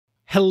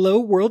Hello,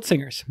 World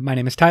Singers. My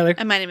name is Tyler.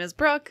 And my name is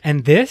Brooke.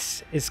 And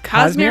this is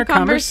Cosmere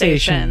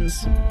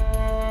Conversations.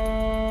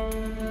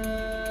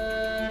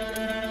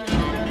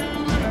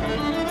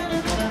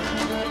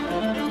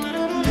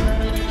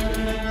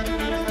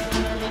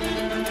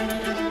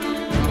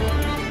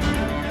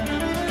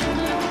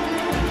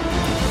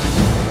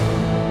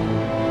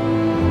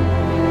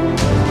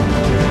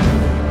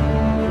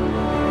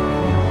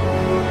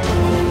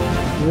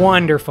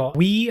 Wonderful.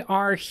 We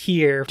are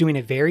here doing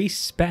a very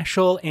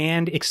special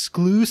and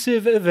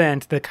exclusive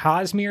event, the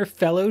Cosmere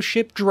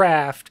Fellowship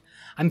Draft.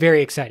 I'm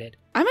very excited.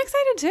 I'm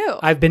excited too.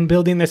 I've been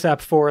building this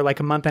up for like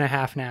a month and a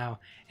half now.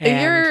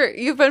 And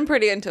You've been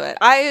pretty into it.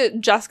 I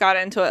just got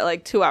into it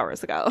like 2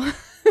 hours ago.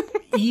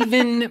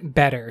 even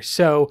better.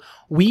 So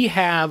we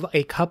have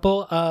a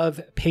couple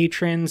of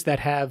patrons that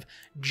have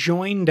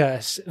joined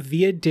us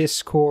via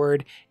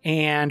Discord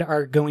and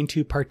are going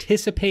to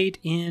participate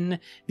in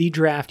the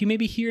draft. You may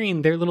be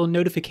hearing their little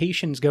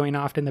notifications going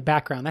off in the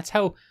background. That's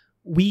how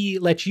we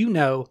let you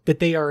know that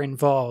they are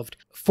involved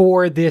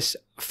for this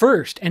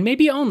first and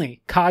maybe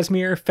only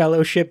Cosmere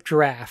Fellowship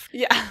Draft.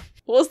 Yeah,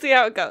 we'll see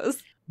how it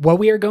goes. What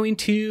we are going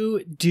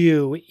to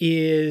do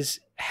is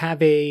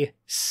have a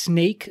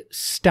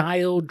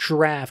snake-style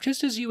draft,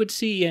 just as you would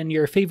see in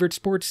your favorite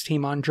sports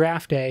team on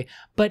draft day,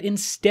 but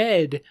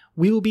instead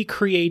we will be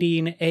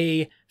creating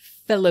a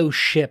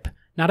fellowship,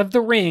 not of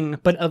the ring,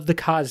 but of the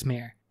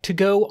Cosmere, to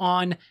go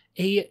on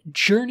a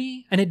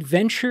journey, an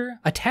adventure,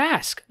 a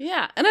task.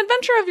 Yeah, an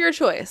adventure of your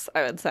choice,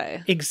 I would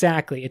say.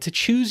 Exactly. It's a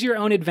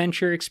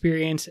choose-your-own-adventure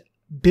experience,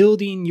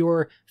 building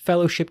your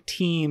fellowship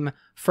team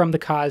from the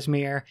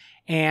Cosmere,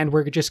 and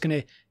we're just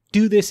going to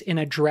do this in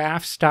a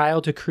draft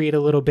style to create a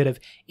little bit of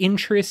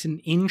interest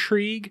and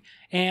intrigue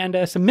and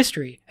some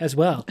mystery as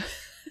well.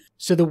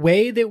 So the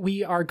way that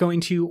we are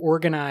going to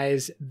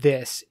organize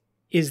this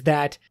is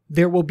that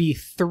there will be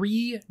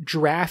 3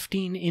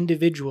 drafting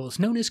individuals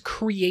known as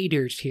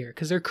creators here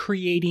because they're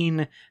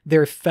creating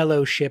their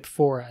fellowship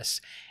for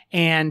us.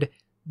 And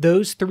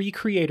those 3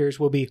 creators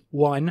will be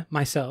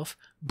myself,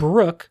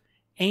 Brooke,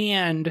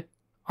 and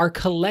our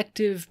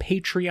collective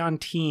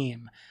Patreon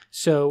team.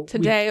 So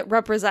today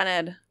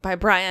represented by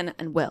Brian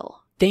and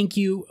Will. Thank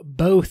you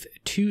both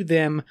to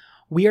them.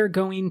 We are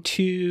going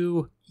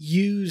to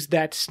use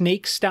that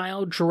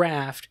snake-style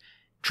draft.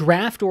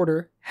 Draft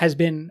order has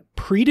been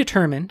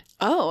predetermined.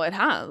 Oh, it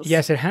has?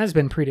 Yes, it has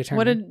been predetermined.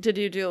 What did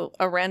you do?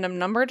 A random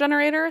number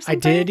generator or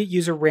something? I did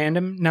use a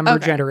random number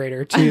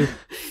generator to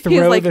throw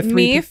He's like, the 3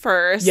 me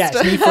first.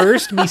 Yes, me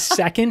first, me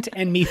second,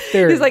 and me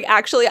third. He's like,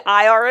 actually,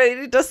 I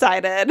already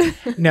decided.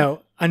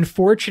 No,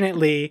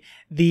 unfortunately,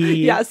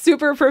 Yeah,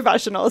 super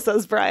professional,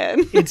 says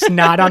Brian. It's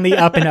not on the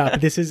up and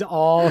up. This is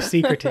all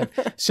secretive.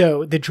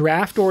 So the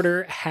draft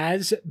order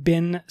has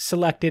been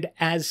selected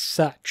as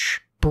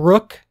such.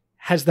 Brooke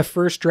has the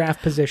first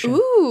draft position.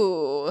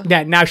 Ooh.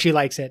 Yeah, now she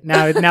likes it.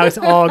 Now it's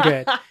all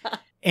good.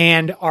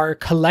 And our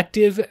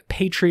collective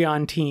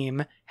Patreon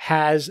team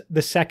has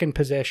the second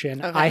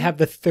position. Okay. I have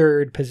the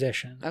third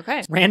position.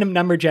 Okay. Random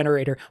number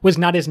generator was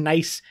not as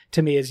nice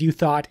to me as you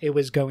thought it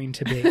was going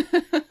to be.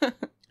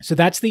 So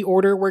that's the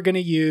order we're going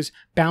to use,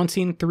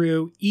 bouncing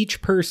through.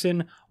 Each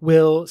person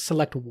will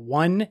select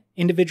 1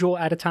 individual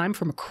at a time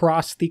from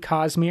across the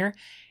Cosmere.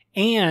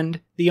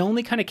 And the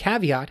only kind of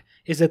caveat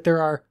is that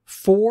there are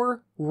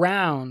 4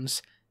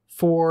 rounds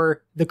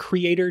for the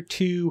creator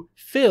to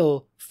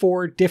fill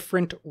 4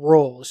 different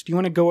roles. Do you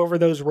want to go over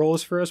those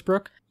roles for us,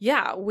 Brooke?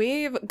 Yeah,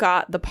 we've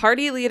got the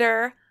party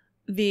leader,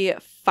 the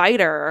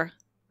fighter,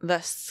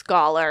 the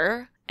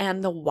scholar,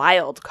 and the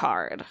wild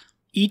card.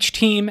 Each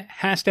team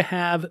has to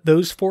have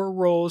those 4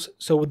 roles,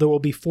 so there will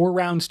be 4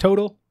 rounds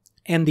total.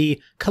 And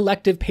the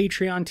collective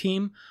Patreon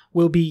team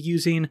will be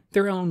using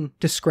their own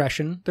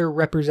discretion, their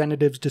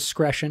representative's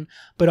discretion,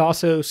 but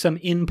also some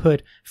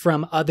input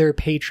from other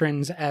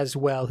patrons as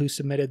well who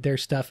submitted their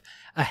stuff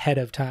ahead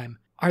of time.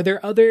 Are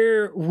there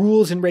other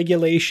rules and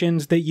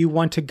regulations that you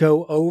want to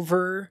go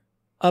over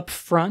up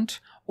front?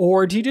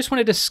 Or do you just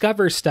want to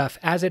discover stuff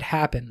as it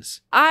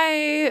happens?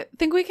 I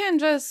think we can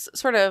just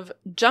sort of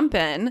jump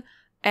in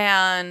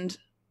and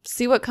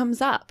see what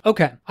comes up.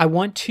 Okay. I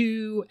want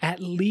to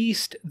at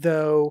least,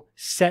 though,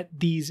 set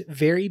these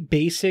very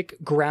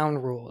basic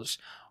ground rules,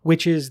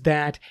 which is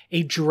that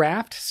a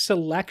draft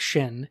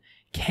selection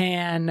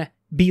can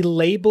be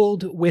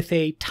labeled with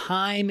a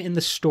time in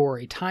the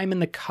story, time in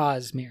the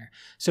Cosmere.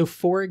 So,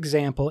 for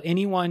example,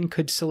 anyone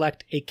could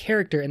select a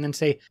character and then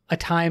say a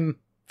time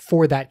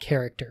for that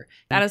character.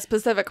 At a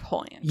specific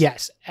point.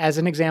 Yes. As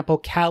an example,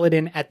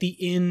 Kaladin at the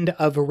end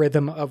of A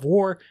Rhythm of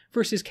War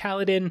versus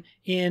Kaladin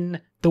in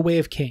The Way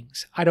of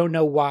Kings. I don't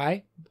know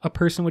why a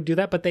person would do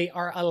that, but they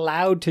are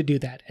allowed to do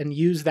that and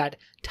use that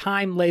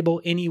time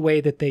label any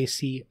way that they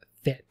see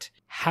fit.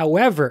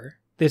 However,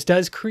 this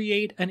does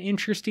create an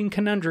interesting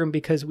conundrum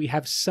because we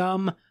have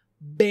some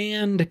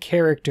banned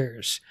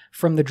characters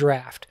from the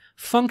draft.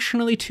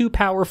 Functionally too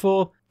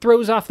powerful,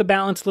 throws off the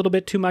balance a little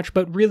bit too much,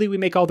 but really we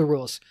make all the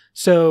rules.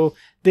 So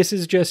this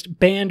is just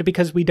banned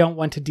because we don't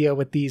want to deal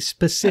with these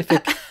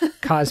specific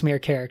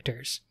Cosmere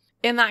characters.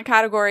 In that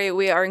category,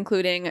 we are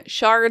including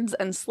shards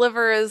and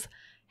slivers,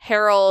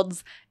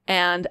 heralds,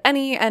 and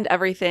any and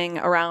everything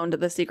around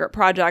the secret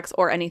projects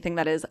or anything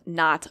that is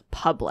not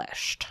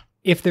published.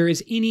 If there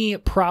is any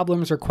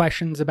problems or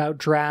questions about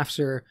drafts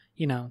or,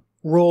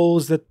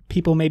 roles that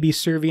people may be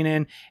serving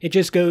in, it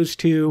just goes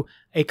to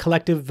a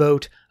collective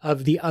vote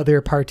of the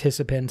other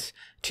participants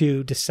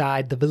to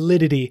decide the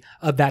validity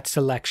of that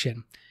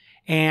selection.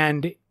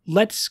 And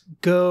let's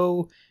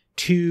go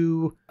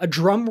to a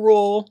drum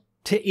roll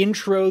to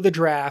intro the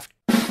draft.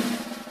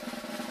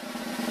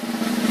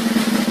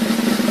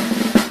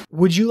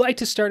 Would you like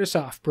to start us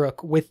off,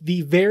 Brooke, with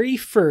the very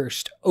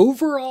first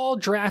overall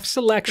draft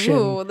selection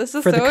Ooh, this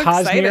is for the so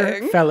Cosmere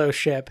exciting.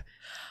 Fellowship?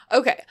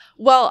 Okay.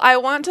 Well, I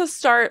want to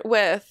start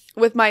with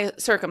my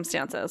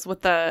circumstances,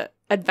 with the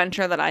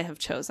adventure that I have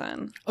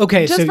chosen.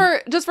 Okay, just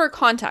so for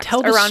context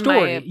tell the around story.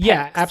 my picks.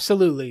 Yeah,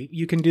 absolutely.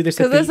 You can do this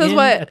at Because the this is end,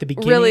 what at the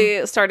beginning.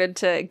 really started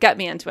to get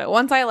me into it.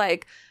 Once I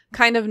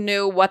kind of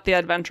knew what the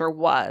adventure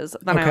was,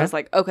 then Okay. I was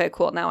like, okay,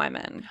 cool, now I'm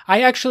in.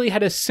 I actually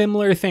had a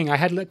similar thing. I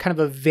had kind of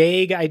a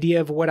vague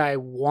idea of what I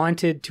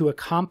wanted to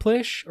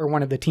accomplish or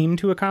wanted the team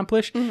to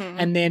accomplish. Mhm.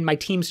 And then my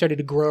team started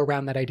to grow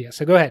around that idea.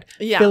 So go ahead.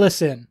 Yeah. Fill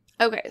us in.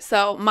 Okay,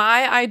 so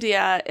my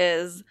idea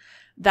is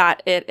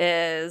that it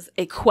is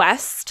a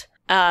quest,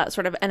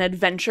 sort of an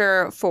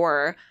adventure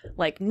for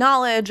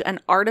knowledge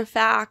and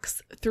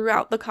artifacts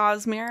throughout the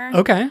Cosmere.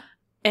 Okay.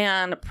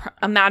 And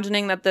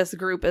imagining that this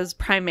group is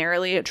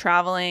primarily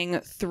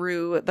traveling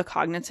through the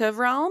cognitive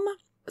realm.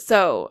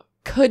 So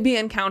could be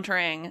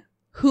encountering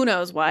who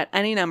knows what,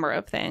 any number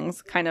of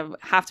things, kind of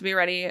have to be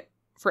ready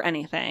for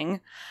anything.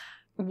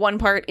 One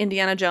part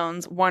Indiana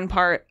Jones, one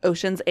part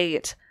Ocean's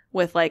 8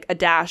 with a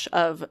dash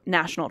of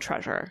National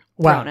Treasure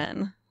thrown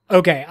in.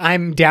 Okay,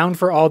 I'm down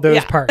for all those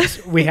Yeah.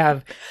 parts. We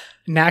have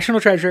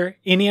National Treasure,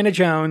 Indiana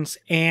Jones,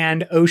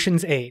 and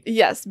Ocean's 8.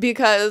 Yes,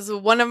 because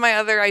one of my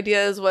other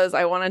ideas was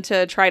I wanted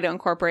to try to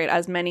incorporate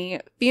as many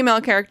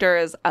female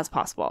characters as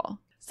possible.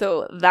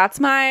 So that's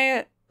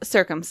my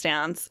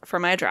circumstance for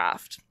my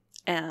draft.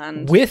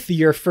 And With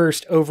your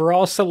first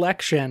overall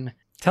selection,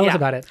 tell us Yeah.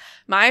 about it.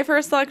 my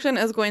first selection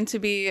is going to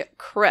be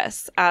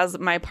Chris as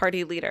my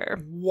party leader.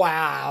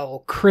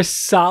 Wow.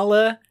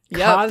 Chrysala, Yep.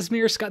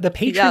 Cosmere, the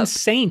patron Yep.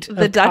 saint of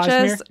The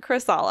Duchess Cosmere.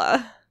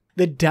 Chrysala.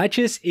 The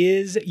Duchess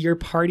is your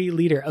party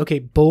leader. Okay,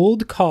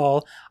 bold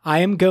call. I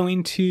am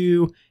going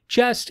to,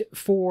 just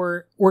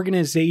for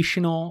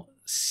organizational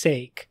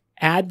sake,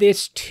 add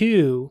this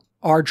to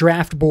our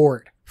draft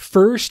board.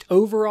 First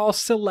overall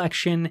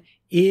selection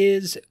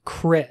is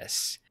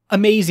Chris.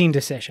 Amazing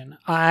decision.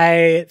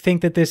 I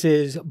think that this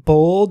is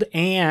bold,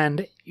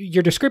 and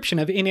your description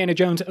of Indiana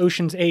Jones,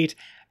 Ocean's 8,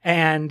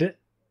 and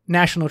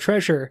National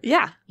Treasure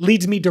Yeah,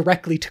 leads me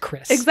directly to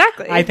Chris.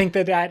 exactly. I think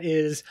that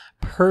is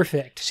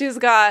perfect. She's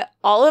got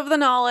all of the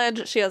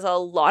knowledge. She has a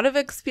lot of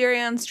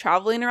experience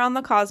traveling around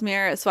the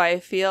Cosmere. So I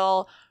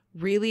feel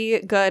really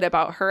good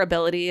about her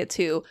ability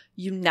to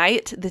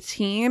unite the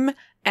team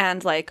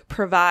and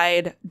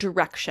provide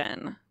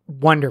direction.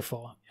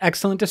 Wonderful.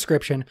 Excellent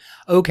description.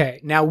 Okay,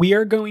 now we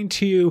are going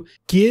to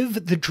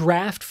give the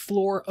draft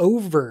floor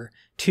over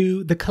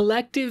to the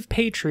collective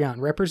Patreon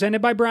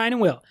represented by Brian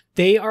and Will.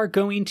 They are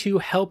going to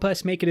help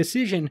us make a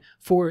decision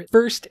for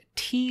first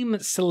team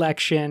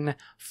selection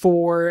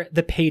for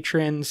the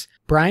patrons.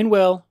 Brian,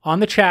 Will, on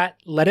the chat,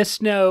 let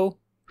us know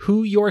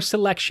who your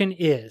selection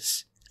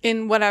is.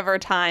 In whatever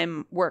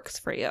time works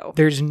for you.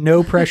 There's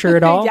no pressure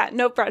at all. Yeah,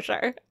 no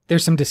pressure.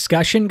 There's some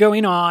discussion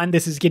going on.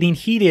 This is getting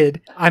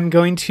heated. I'm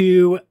going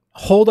to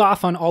hold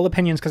off on all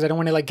opinions because I don't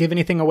want to give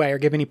anything away or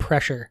give any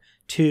pressure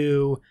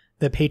to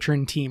the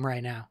patron team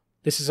right now.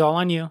 This is all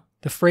on you.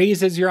 The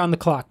phrase is you're on the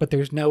clock, but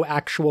there's no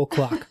actual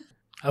clock.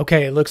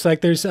 Okay, it looks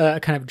like there's a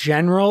kind of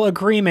general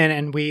agreement,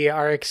 and we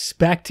are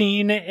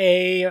expecting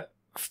a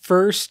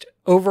first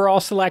overall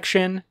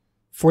selection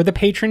for the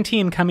patron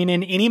team coming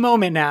in any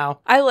moment now.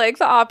 I like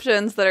the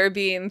options that are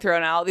being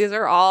thrown out. These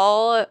are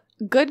all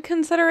good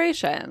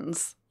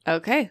considerations.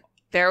 Okay,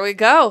 there we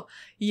go.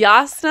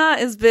 Yasna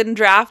has been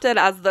drafted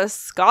as the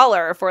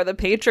scholar for the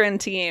patron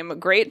team.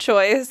 Great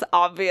choice,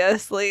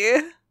 obviously.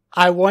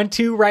 I want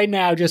to right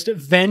now just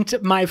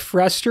vent my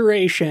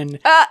frustration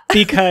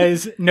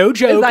because, no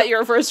joke. Is that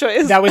your first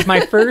choice? That was my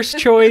first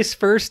choice,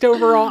 first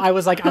overall. I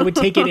was like, I would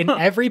take it in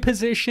every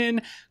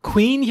position.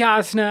 Queen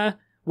Yasna.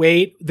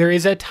 Wait, there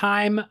is a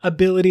time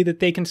ability that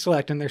they can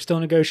select, and they're still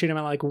negotiating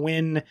on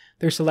when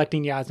they're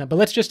selecting Yasna. But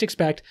let's just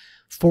expect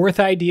fourth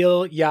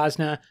ideal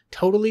Yasna,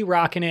 totally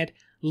rocking it,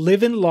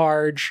 living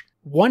large,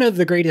 one of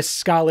the greatest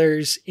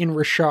scholars in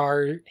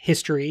Rashar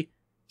history,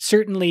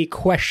 certainly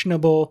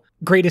questionable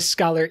greatest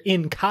scholar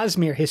in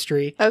Cosmere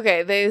history.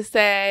 Okay, they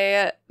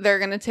say they're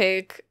going to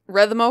take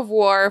Rhythm of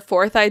War,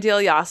 fourth ideal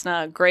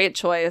Yasna. Great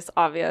choice,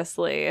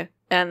 obviously.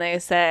 And they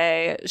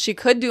say she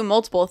could do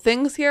multiple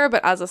things here,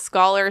 but as a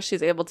scholar,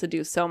 she's able to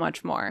do so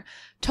much more.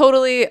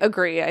 Totally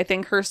agree. I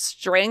think her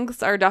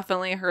strengths are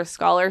definitely her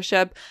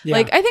scholarship. Yeah.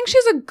 I think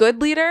she's a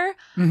good leader,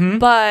 Mm-hmm.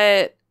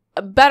 but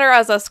better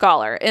as a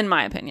scholar, in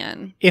my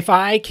opinion. If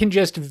I can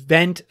just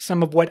vent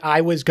some of what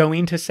I was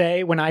going to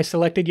say when I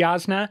selected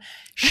Yasna,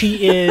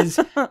 she is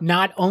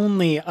not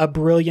only a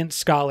brilliant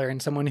scholar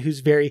and someone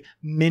who's very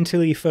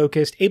mentally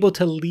focused, able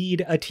to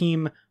lead a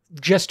team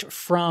just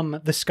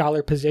from the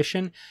scholar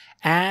position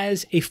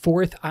as a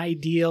fourth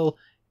ideal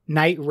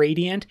Knight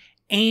Radiant,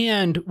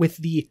 and with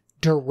the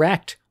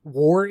direct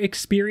war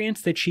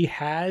experience that she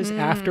has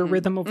after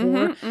Rhythm of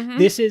War.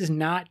 This is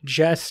not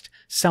just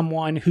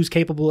someone who's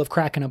capable of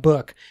cracking a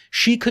book.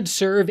 She could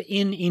serve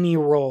in any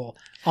role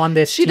on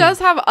this She team. does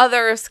have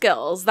other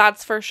skills,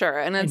 that's for sure.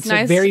 And it's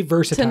nice very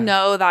versatile to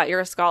know that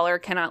your scholar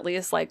can at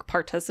least like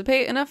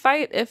participate in a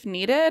fight if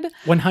needed.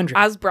 100.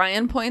 As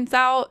Brian points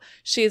out,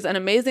 she's an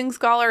amazing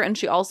scholar, and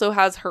she also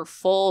has her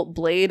full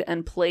blade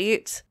and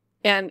plate.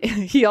 And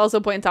he also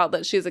points out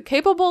that she's a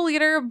capable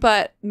leader,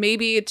 but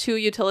maybe too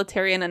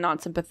utilitarian and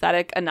not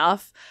sympathetic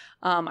enough.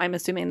 I'm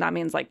assuming that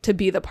means like to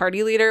be the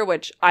party leader,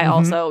 which I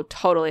also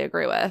totally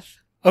agree with.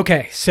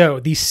 Okay, so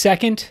the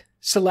second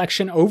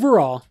selection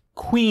overall,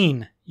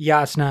 Queen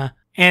Yasna,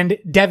 and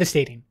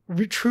devastating,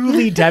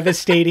 truly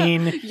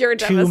devastating You're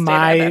to devastated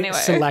my anyway.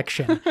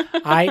 selection.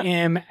 I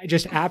am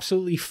just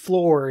absolutely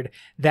floored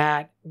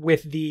that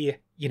with the,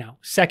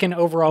 second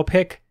overall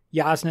pick,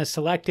 Yasna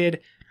selected.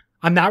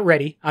 I'm not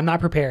ready. I'm not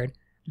prepared,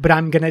 but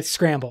I'm going to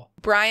scramble.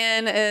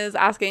 Brian is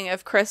asking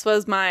if Chris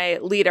was my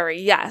leader.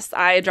 Yes,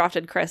 I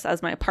drafted Chris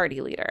as my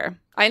party leader.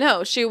 I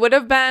know she would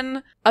have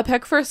been a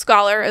pick for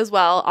scholar as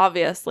well,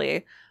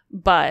 obviously,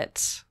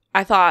 but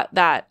I thought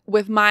that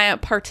with my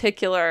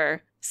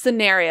particular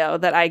scenario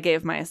that I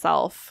gave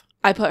myself,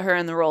 I put her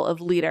in the role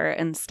of leader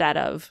instead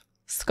of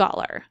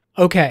scholar.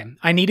 Okay,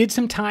 I needed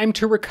some time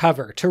to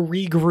recover, to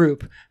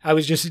regroup. I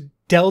was just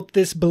dealt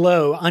this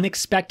blow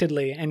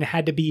unexpectedly and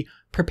had to be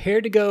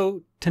prepared to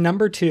go to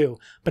number 2,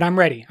 but I'm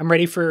ready. I'm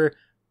ready for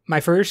my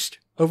first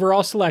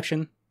overall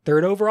selection,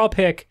 third overall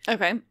pick.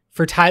 Okay.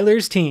 For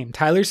Tyler's team,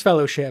 Tyler's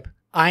Fellowship,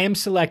 I am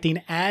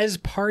selecting as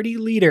party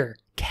leader,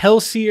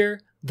 Kelsier,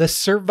 the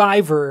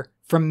Survivor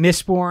from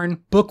Mistborn,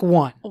 Book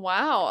 1.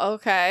 Wow,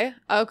 okay.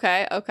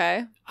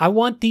 I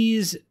want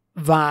these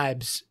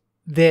vibes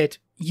that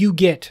you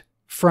get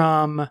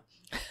from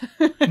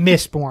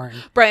Mistborn.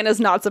 Brian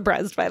is not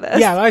surprised by this.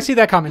 Yeah, I see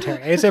that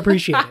commentary. It's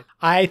appreciated.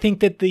 I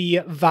think that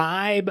the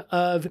vibe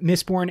of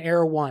Mistborn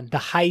Era 1, the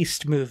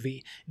heist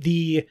movie,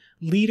 the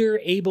leader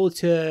able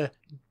to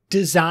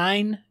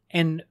design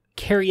and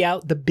carry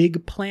out the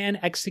big plan,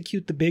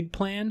 execute the big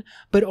plan,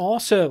 but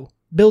also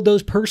build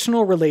those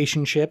personal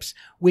relationships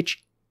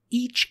which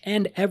each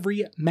and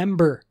every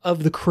member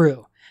of the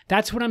crew.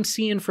 That's what I'm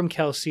seeing from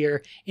Kelsier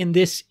in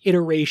this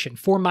iteration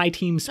for my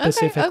team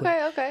specifically.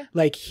 Okay.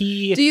 Like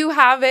Do you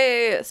have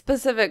a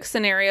specific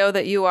scenario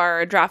that you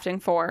are drafting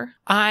for?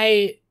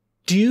 I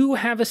do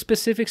have a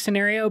specific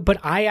scenario, but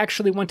I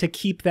actually want to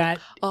keep that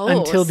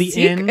until the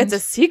end. It's a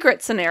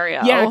secret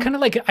scenario. Yeah, kind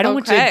of like, I don't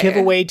want to give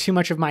away too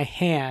much of my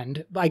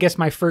hand. I guess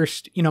my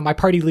first, my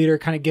party leader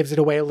kind of gives it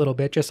away a little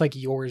bit, just like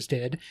yours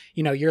did.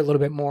 You're a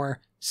little bit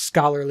more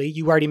scholarly.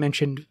 You already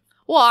mentioned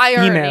Well, I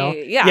female.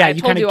 already, I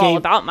told you all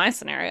about my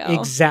scenario.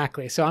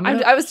 Exactly. So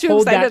I was too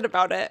excited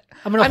about it.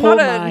 I'm not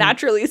a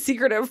naturally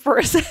secretive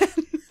person.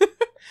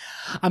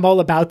 I'm all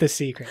about the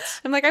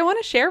secrets. I'm like, I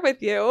want to share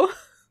with you.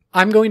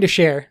 I'm going to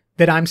share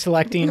that I'm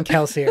selecting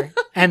Kelsier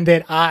and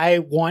that I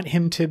want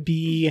him to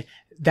be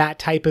that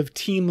type of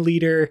team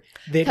leader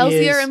that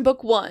Kelsier in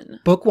Book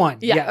 1. Book 1,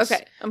 yeah, yes.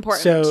 Okay,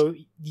 important. So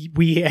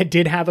we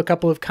did have a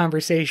couple of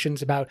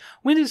conversations about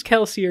when does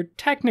Kelsier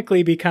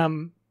technically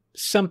become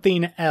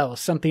something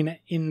else, something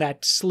in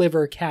that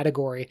sliver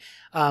category.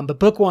 But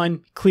Book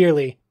 1,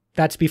 clearly,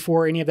 that's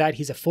before any of that.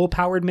 He's a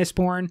full-powered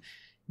Mistborn.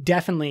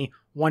 Definitely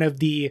one of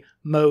the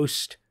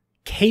most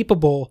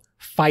capable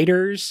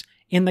fighters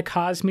in the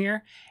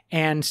Cosmere.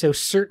 And so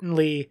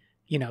certainly,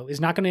 is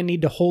not going to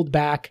need to hold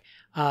back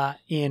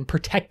in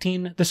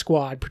protecting the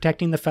squad,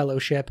 protecting the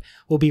Fellowship.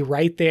 Will be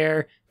right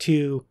there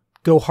to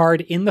go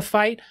hard in the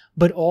fight,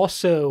 but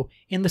also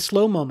in the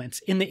slow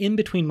moments, in the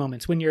in-between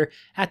moments, when you're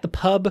at the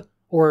pub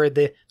or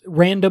the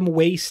random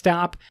way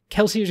stop,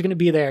 Kelsier is going to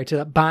be there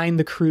to bind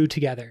the crew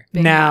together.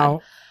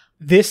 Now,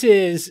 this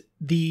is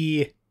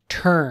the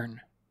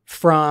turn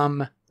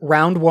from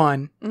round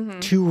 1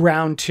 to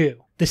round 2.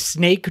 The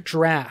snake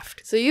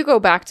draft. So you go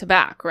back to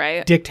back,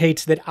 right?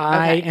 Dictates that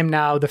I am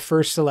now the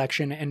first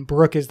selection and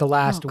Brooke is the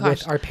last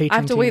with our patron I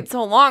have to team. wait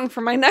so long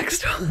for my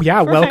next one.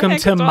 Yeah, welcome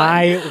to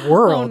my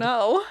world. Oh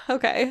no.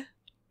 Okay.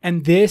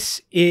 And this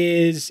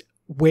is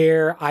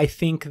where I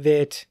think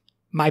that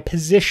my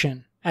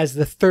position as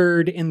the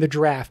third in the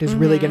draft is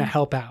really going to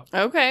help out.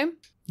 Okay.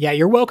 Yeah,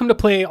 you're welcome to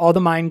play all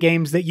the mind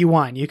games that you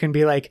want. You can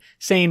be like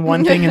saying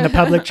one thing in the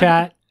public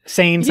chat,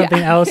 saying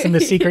something else in the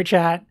secret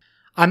chat.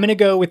 I'm going to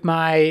go with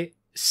my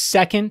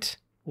second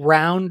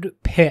round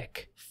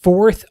pick,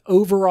 fourth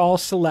overall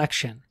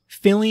selection,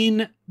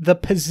 filling the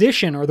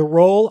position or the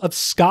role of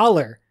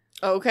scholar.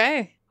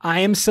 Okay.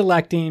 I am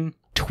selecting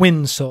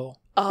Twin Soul.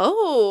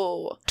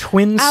 Oh.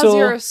 Twin Soul. As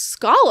your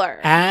scholar.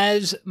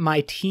 As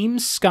my team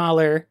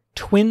scholar,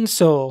 Twin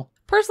Soul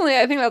Personally,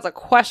 I think that's a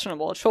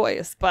questionable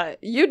choice,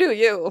 but you do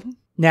you.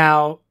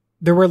 Now,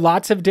 there were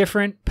lots of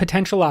different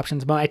potential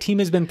options, but my team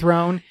has been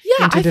thrown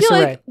into disarray. I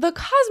feel like the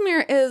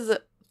Cosmere is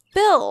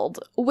filled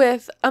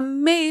with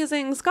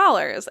amazing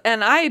scholars,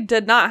 and I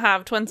did not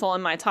have Twinsel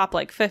in my top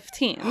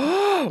 15.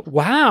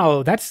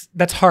 Wow, that's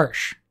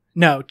harsh.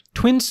 No,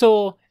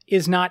 Twinsel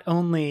is not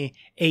only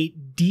a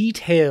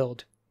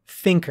detailed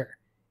thinker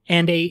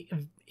and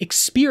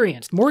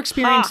more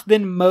experienced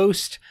than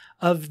most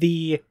of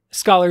the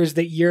scholars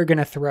that you're going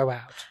to throw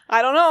out.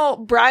 I don't know.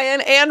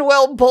 Brian and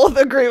Will both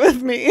agree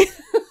with me.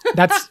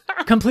 That's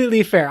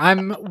completely fair.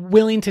 I'm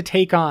willing to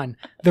take on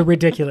the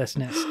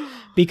ridiculousness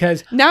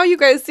because now you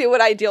guys see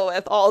what I deal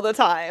with all the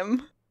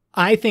time.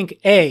 I think,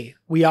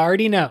 we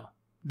already know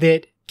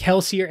that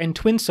Kelsier and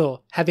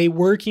Twinsel have a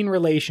working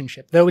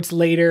relationship, though it's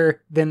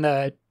later than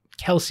the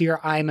Kelsier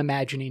I'm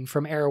imagining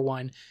from Era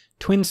 1.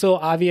 Twinsel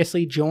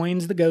obviously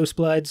joins the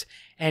Ghostbloods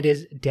and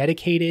is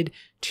dedicated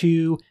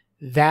to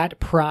that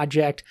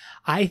project.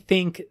 I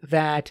think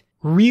that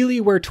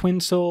really where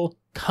Twinsel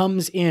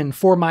comes in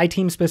for my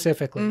team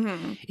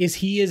specifically is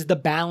he is the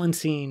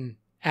balancing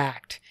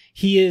act.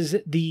 He is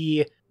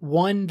the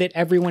one that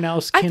everyone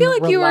else can rely on. I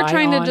feel like you were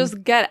trying to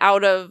just get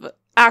out of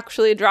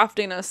actually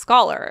drafting a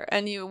scholar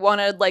and you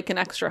wanted an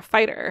extra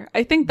fighter.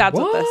 I think that's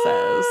what this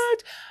is.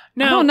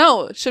 No. I don't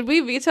know. Should we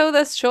veto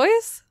this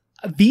choice?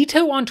 A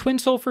veto on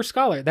Twinsel for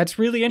scholar. That's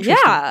really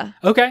interesting. Yeah.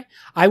 Okay.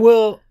 I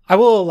will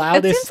allow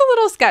this. It seems a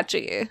little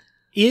sketchy.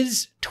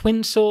 Is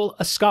Twinsel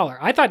a scholar?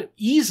 I thought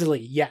easily,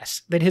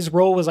 yes, that his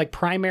role was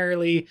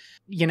primarily,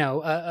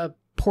 a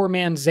poor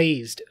man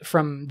Zazed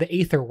from the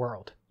Aether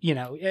world.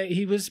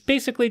 He was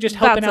basically just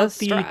helping out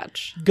the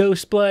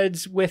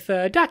Ghostbloods with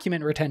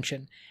document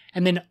retention.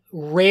 And then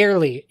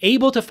rarely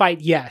able to fight,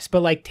 yes,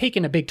 but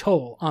taking a big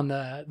toll on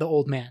the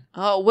old man.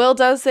 Oh, Will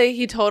does say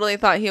he totally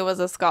thought he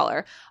was a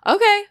scholar.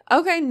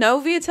 Okay,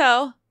 no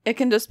veto. It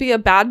can just be a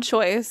bad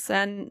choice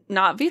and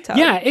not veto.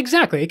 Yeah,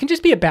 exactly. It can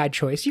just be a bad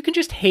choice. You can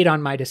just hate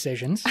on my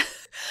decisions.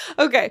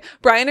 Okay,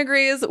 Brian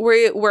agrees.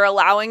 We're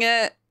allowing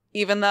it,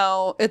 even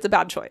though it's a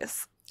bad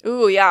choice.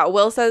 Ooh, yeah.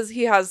 Will says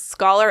he has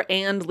scholar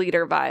and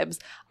leader vibes.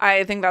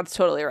 I think that's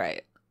totally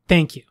right.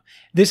 Thank you.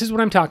 This is what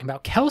I'm talking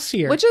about.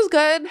 Kelsier, which is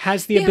good,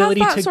 has the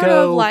ability to sort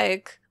go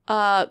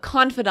of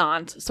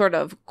confidant sort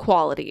of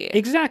quality.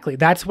 Exactly.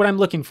 That's what I'm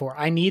looking for.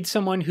 I need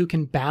someone who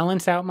can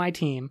balance out my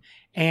team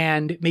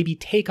and maybe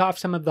take off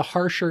some of the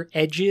harsher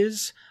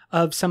edges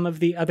of some of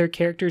the other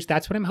characters.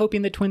 That's what I'm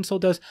hoping that Twinsel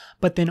does.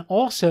 But then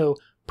also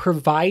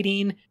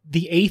providing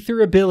the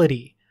Aether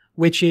ability,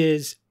 which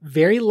is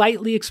very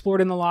lightly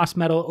explored in the Lost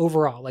Metal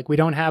overall. We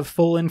don't have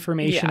full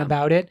information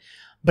about it.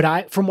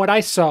 But from what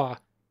I saw,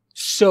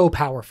 so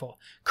powerful.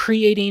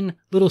 Creating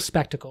little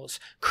spectacles,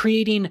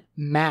 creating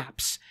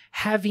maps,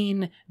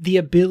 having the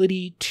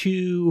ability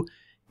to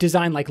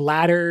design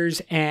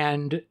ladders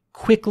and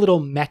quick little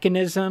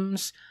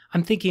mechanisms.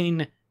 I'm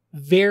thinking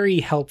very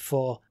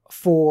helpful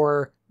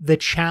for the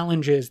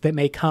challenges that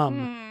may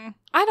come.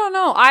 I don't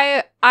know.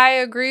 I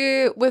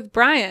agree with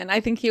Brian. I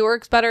think he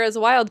works better as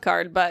a wild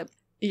card, but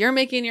you're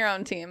making your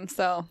own team,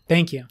 so.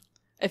 Thank you.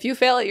 If you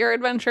fail at your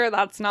adventure,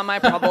 that's not my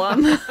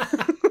problem.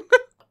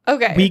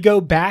 Okay. We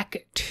go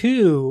back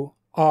to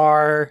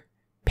our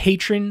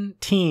patron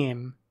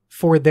team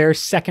for their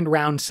second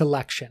round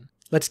selection.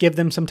 Let's give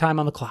them some time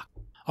on the clock.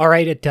 All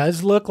right, it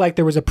does look like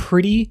there was a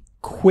pretty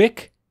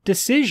quick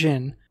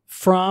decision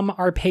from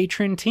our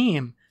patron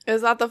team.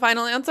 Is that the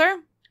final answer?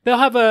 They'll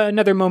have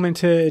another moment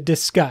to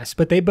discuss,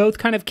 but they both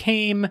kind of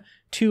came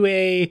to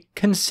a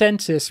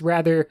consensus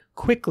rather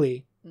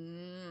quickly.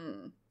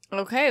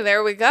 Okay,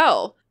 there we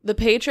go. The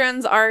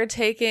patrons are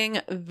taking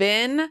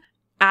Vin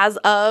as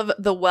of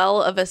the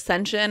Well of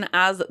Ascension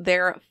as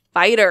their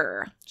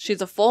fighter.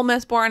 She's a full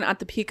Mistborn at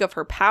the peak of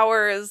her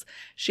powers.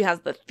 She has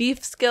the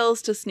thief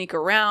skills to sneak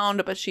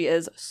around, but she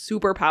is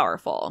super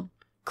powerful.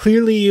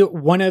 Clearly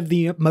one of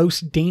the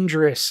most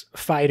dangerous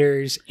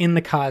fighters in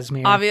the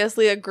Cosmere.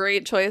 Obviously a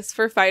great choice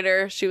for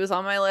fighter. She was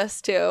on my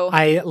list too.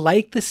 I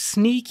like the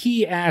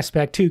sneaky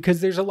aspect too,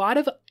 because there's a lot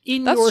of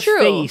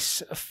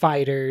in-your-face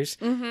fighters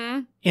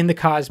in the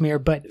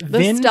Cosmere, but the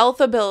Vin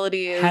stealth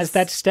abilities has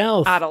that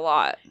stealth. Add a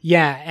lot.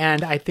 Yeah,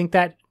 and I think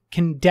that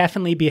can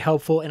definitely be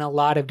helpful in a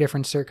lot of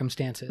different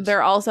circumstances.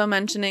 They're also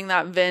mentioning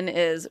that Vin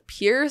is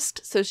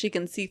pierced, so she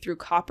can see through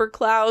copper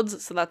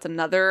clouds. So that's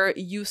another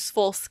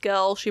useful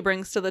skill she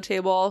brings to the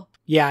table.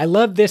 Yeah, I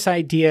love this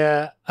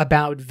idea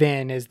about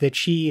Vin, is that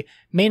she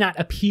may not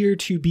appear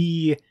to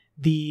be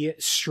the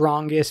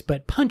strongest,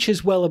 but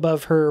punches well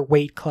above her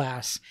weight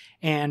class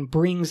and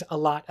brings a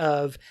lot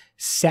of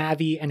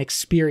savvy and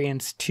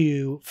experience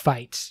to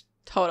fights.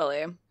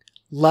 Totally.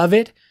 Love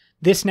it.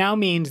 This now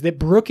means that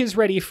Brooke is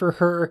ready for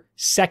her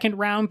second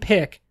round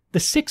pick, the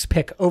 6th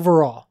pick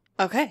overall.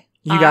 Okay.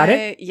 You got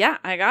it? Yeah,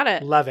 I got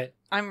it. Love it.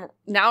 I'm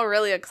now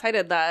really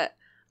excited that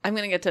I'm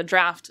going to get to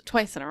draft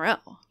twice in a row.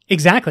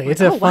 Exactly.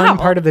 It's a fun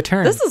part of the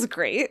turn. This is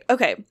great.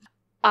 Okay.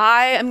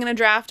 I am going to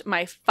draft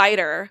my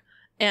fighter.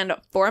 And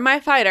for my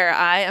fighter,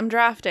 I am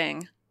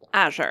drafting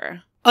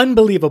Azure.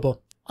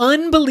 Unbelievable.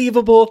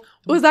 unbelievable.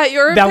 Was that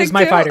your That pick was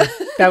my too? fighter.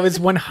 That was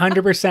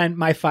 100%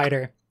 my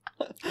fighter.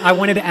 I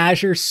wanted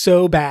Azure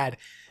so bad.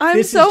 I'm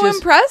This is so just-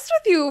 impressed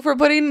with you for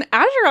putting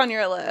Azure on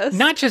your list.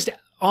 Not just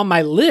on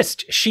my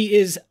list, she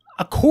is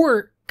a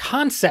core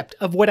concept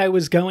of what I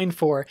was going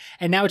for,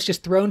 and now it's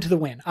just thrown to the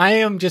wind. I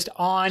am just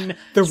on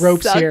the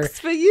ropes Sucks here.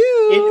 for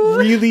you. It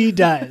really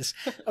does.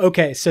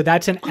 Okay, so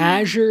that's an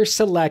Azure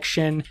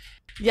selection.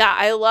 Yeah,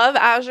 I love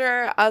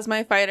Azure as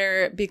my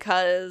fighter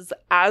because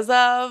as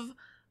of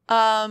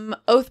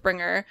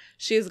Oathbringer,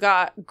 she's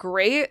got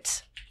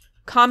great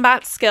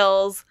combat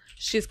skills.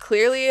 She's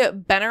clearly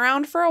been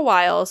around for a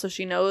while, so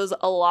she knows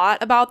a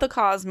lot about the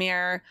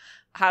Cosmere,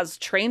 has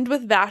trained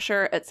with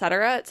Vasher,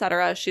 etc.,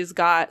 etc. She's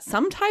got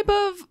some type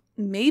of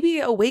maybe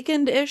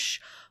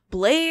awakened-ish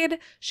blade.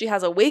 She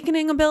has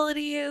awakening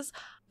abilities.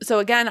 So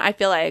again, I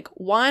feel like,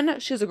 one,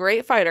 she's a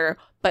great fighter,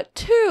 but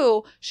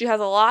two, she has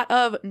a lot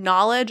of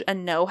knowledge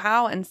and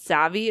know-how and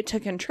savvy to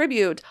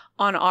contribute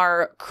on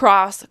our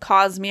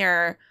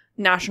cross-Cosmere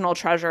National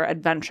Treasure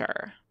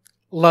adventure.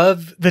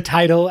 Love the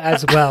title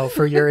as well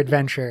for your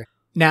adventure.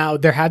 Now,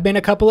 there have been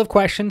a couple of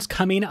questions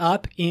coming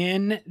up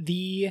in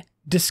the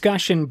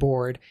discussion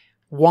board.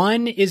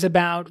 One is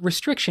about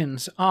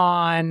restrictions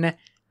on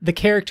the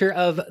character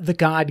of the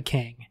God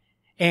King.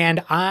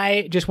 And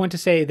I just want to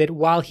say that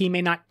while he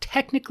may not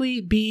technically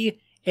be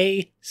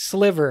a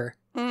sliver,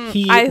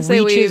 he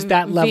reaches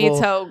that level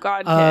veto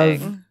God of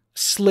King.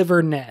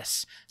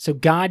 sliverness. So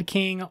God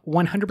King,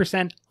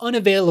 100%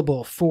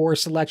 unavailable for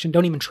selection.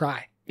 Don't even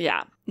try.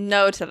 Yeah,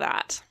 no to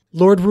that.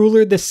 Lord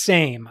Ruler, the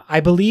same. I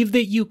believe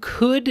that you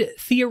could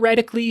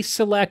theoretically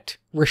select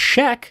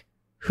Rashek,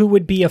 who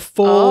would be a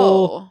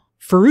full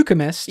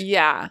Farukamist,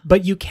 Yeah.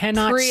 but you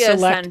cannot select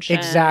Pre-ascension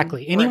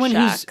exactly. Anyone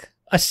who's Rashek.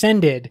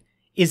 ascended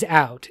is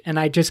out, and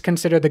I just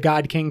consider the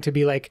God King to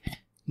be like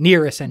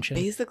near ascension.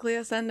 Basically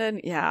ascended.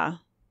 Yeah.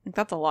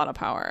 That's a lot of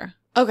power.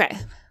 Okay.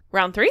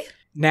 Round 3?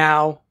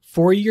 Now,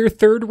 for your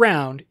third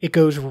round, it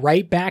goes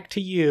right back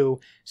to you.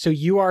 So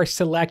you are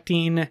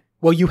selecting,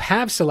 well, you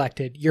have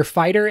selected your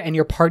fighter and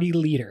your party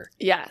leader.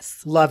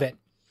 Yes. Love it.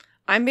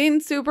 I'm being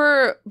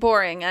super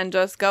boring and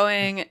just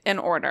going in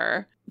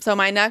order. So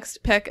my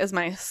next pick is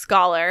my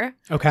scholar,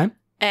 Okay.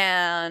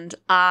 and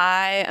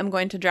I am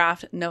going to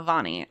draft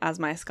Navani as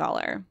my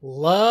scholar.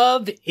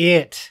 Love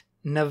it.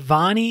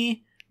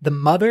 Navani, the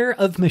mother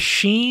of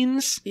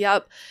machines.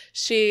 Yep.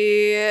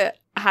 She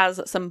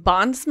has some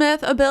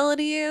bondsmith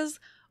abilities,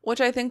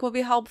 which I think will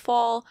be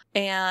helpful.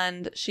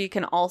 And she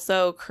can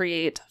also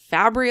create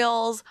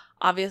fabrials.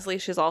 Obviously,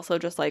 she's also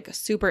just like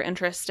super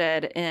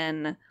interested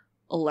in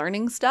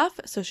learning stuff.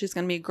 So she's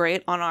going to be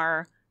great on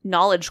our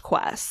knowledge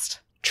quest.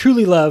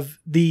 Truly love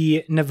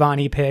the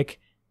Navani pick.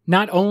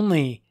 Not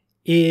only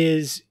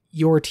is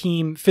your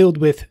team filled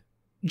with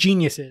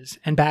geniuses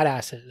and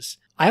badasses,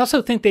 I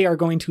also think they are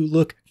going to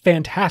look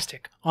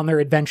fantastic on their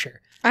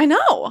adventure. I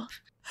know.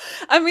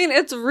 I mean,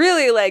 it's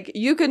really like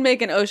you could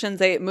make an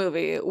Ocean's 8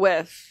 movie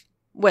with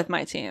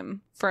my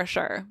team for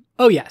sure.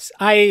 Oh, yes.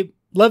 I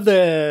love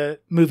the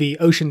movie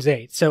Ocean's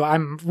 8, so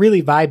I'm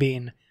really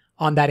vibing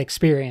on that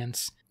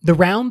experience. The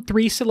round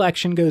 3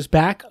 selection goes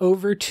back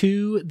over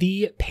to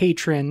the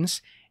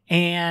patrons,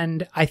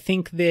 and I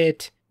think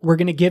that we're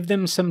going to give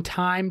them some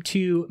time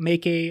to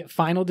make a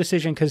final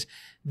decision because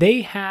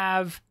they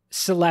have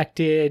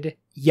selected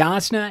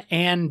Yasna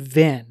and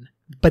Vin,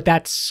 but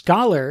that's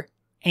scholar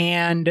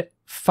and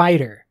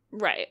fighter,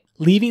 Right.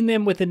 leaving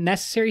them with a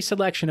necessary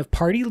selection of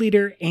party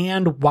leader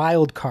and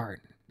wild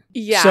card.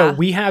 Yeah. So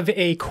we have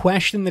a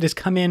question that has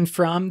come in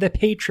from the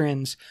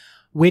patrons,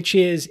 which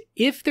is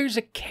if there's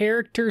a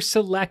character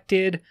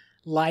selected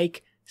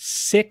like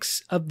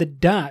Six of the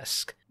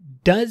Dusk,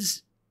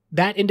 does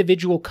that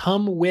individual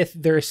come with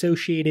their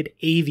associated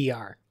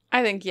AVR?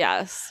 I think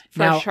yes, for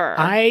Now, sure.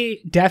 I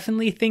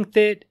definitely think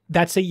that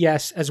that's a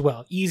yes as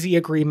well. Easy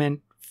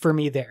agreement for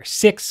me there.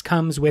 Six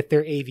comes with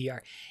their AVR.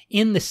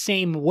 In the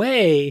same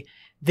way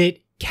that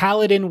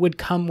Kaladin would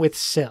come with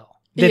Syl.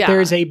 That Yeah.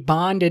 there's a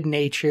bonded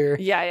nature.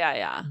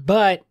 Yeah.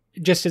 But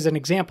just as an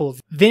example,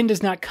 Vin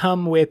does not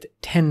come with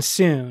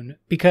Tensoon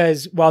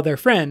because while they're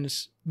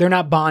friends, they're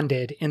not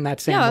bonded in that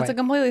same way. Yeah, that's a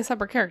completely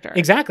separate character.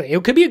 Exactly.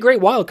 It could be a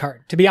great wild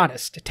card, to be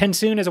honest.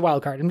 Tensoon is a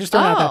wild card. I'm just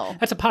throwing out Oh. that.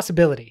 That's a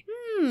possibility.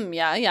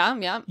 Yeah. Yeah,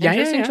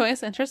 Interesting yeah.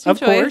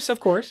 choice. Of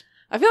course.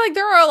 I feel like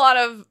there are a lot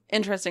of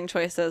interesting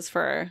choices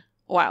for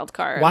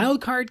wildcard.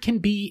 Wildcard can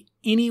be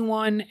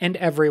anyone and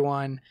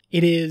everyone.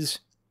 It is,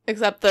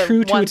 Except the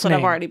true to ones its that have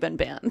name. already been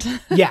banned.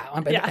 yeah,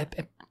 Yeah.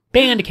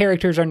 banned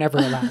characters are never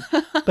allowed.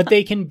 But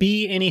they can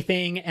be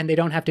anything and they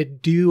don't have to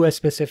do a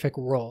specific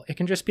role. It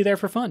can just be there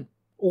for fun.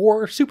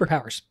 Or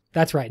superpowers.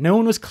 That's right. No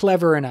one was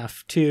clever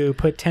enough to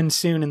put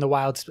Tensoon in the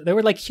wilds. They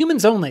were like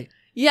humans only.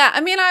 Yeah,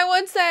 I mean, I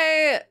would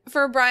say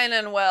for Brian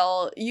and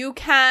Will, you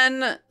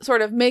can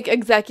sort of make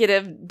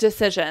executive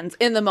decisions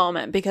in the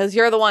moment because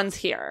you're the ones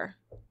here.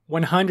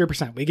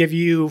 100%. We give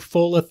you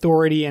full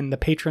authority and the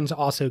patrons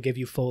also give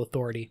you full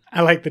authority.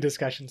 I like the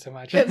discussion so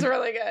much. It's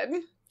really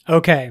good.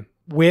 Okay.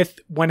 With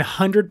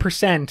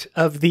 100%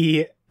 of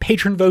the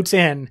patron votes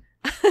in,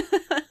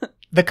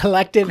 The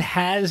collective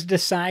has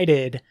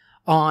decided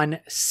on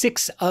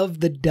 6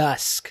 of the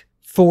Dusk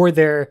for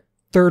their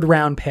 3rd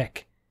round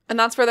pick. And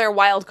that's for their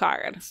wild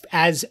card.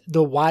 As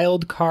the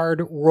wild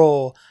card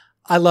role,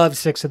 I love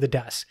 6 of the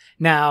Dusk.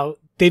 Now,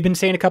 they've been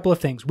saying a couple of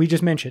things. We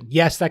just mentioned,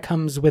 yes, that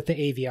comes with the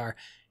AVR.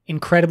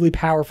 Incredibly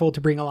powerful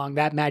to bring along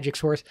that magic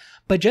source,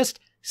 but just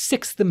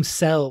 6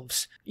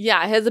 themselves.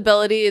 Yeah, his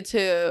ability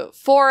to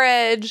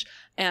forage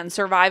and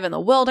survive in the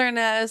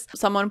wilderness.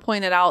 Someone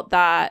pointed out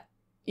that,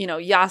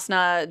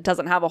 Yasna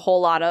doesn't have a whole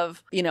lot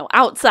of,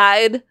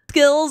 outside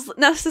skills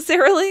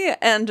necessarily,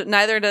 and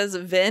neither does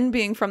Vin,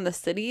 being from the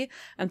city.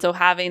 And so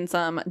having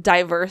some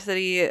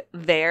diversity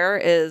there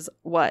is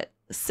what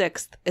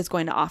 6th is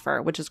going to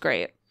offer, which is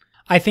great.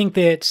 I think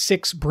that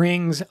 6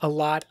 brings a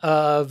lot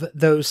of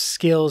those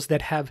skills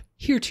that have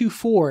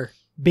heretofore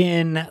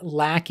been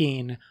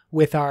lacking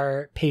with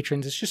our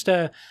patrons. It's just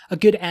a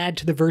good add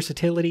to the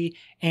versatility.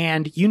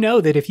 And you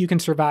know that if you can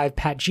survive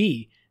Pat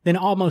G, then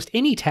almost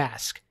any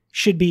task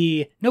should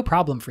be no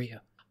problem for you.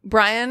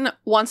 Brian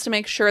wants to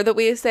make sure that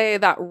we say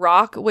that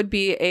Rock would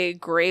be a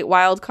great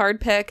wild card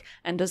pick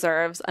and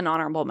deserves an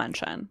honorable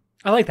mention.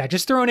 I like that.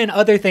 Just throwing in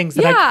other things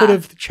that I could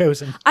have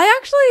chosen. I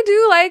actually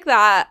do like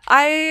that.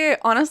 I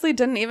honestly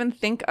didn't even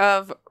think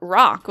of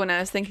Rock when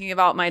I was thinking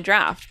about my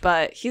draft,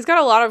 but he's got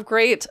a lot of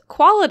great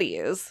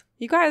qualities.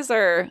 You guys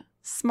are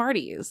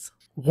smarties.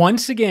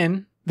 Once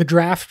again, the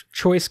draft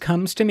choice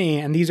comes to me,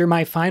 and these are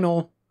my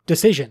final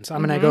decisions.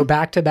 I'm going to go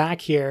back to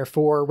back here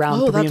for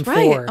round 3 and 4.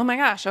 Right. Oh my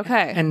gosh.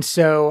 Okay. And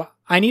so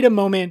I need a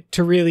moment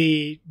to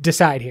really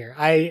decide here.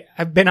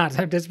 I've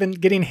just been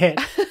getting hit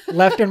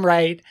left and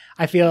right.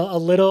 I feel a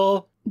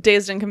little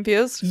dazed and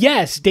confused.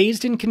 Yes,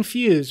 dazed and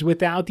confused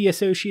without the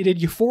associated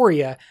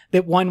euphoria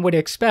that one would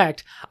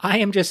expect. I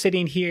am just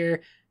sitting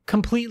here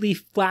completely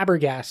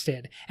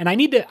flabbergasted, and I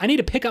need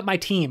to pick up my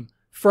team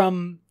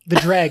from the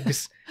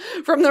dregs.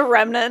 From the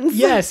remnants.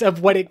 Yes,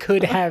 of what it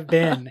could have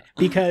been.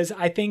 Because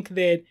I think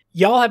that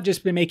y'all have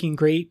just been making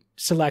great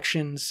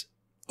selections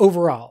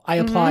overall. I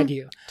applaud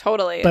you.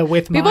 Totally. But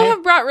with people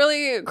have brought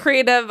really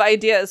creative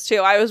ideas too.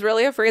 I was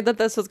really afraid that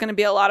this was going to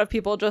be a lot of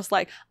people just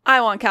like,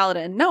 I want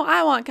Kaladin. No,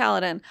 I want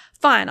Kaladin.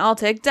 Fine, I'll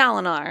take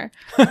Dalinar.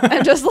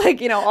 And just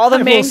all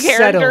the main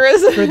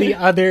characters. For the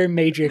other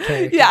major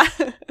characters. Yeah.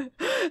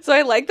 So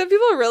I like that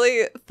people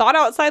really thought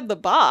outside the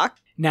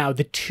box. Now,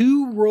 the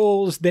 2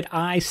 roles that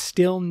I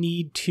still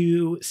need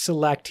to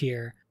select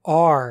here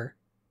are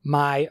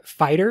my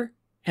fighter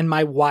and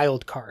my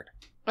wild card.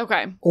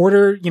 Okay.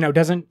 Order,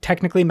 doesn't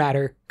technically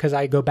matter because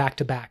I go back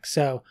to back.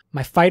 So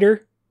my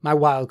fighter, my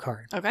wild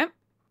card. Okay.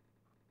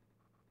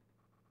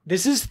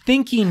 This is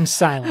thinking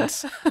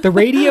silence. The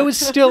radio is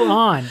still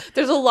on.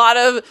 There's a lot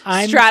of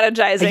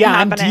strategizing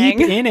happening. I'm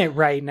deep in it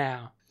right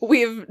now.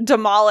 We've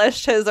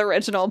demolished his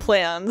original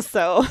plans,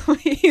 so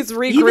he's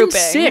regrouping. Even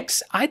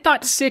 6. I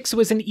thought 6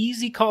 was an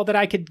easy call that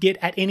I could get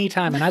at any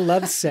time, and I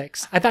love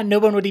 6. I thought no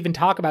one would even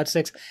talk about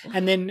 6,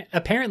 and then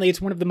apparently it's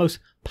one of the most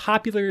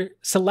popular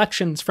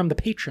selections from the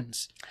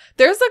patrons.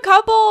 There's a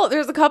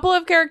couple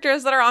of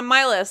characters that are on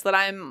my list that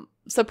I'm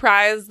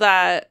surprised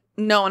that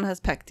no one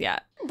has picked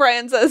yet.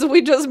 Brian says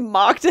we just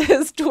mocked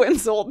his twin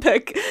soul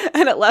pick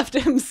and it left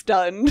him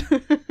stunned.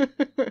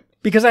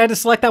 Because I had to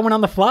select that one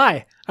on the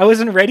fly. I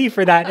wasn't ready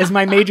for that as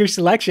my major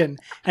selection.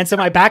 And so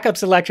my backup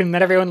selection,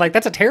 that everyone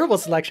that's a terrible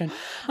selection.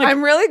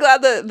 I'm really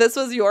glad that this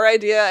was your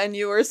idea and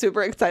you were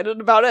super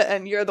excited about it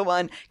and you're the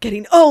one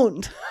getting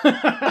owned.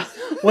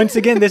 Once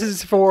again, this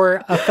is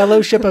for a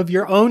fellowship of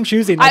your own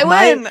choosing. I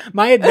win.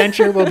 My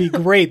adventure will be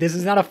great. This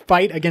is not a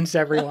fight against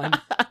everyone.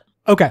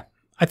 Okay.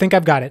 I think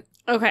I've got it.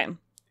 Okay.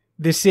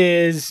 This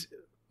is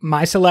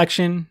my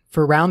selection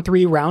for round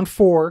 3, round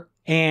 4,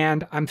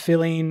 and I'm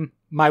filling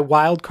my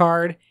wild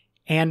card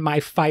and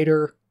my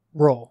fighter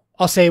role.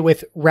 I'll say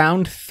with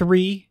round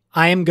 3,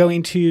 I am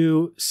going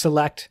to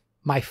select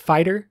my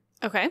fighter.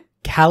 Okay.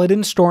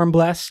 Kaladin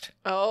Stormblessed.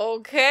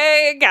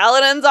 Okay,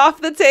 Kaladin's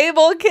off the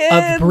table,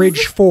 kids. Of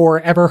Bridge 4,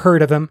 ever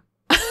heard of him?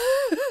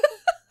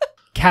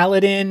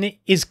 Kaladin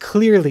is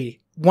clearly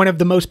one of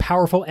the most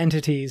powerful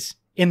entities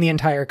in the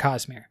entire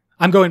Cosmere.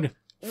 I'm going to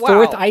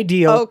 4th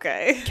ideal.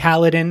 Okay.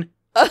 Kaladin,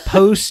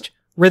 post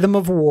Rhythm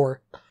of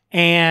War.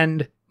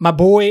 And my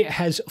boy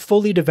has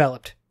fully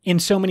developed in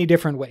so many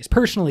different ways.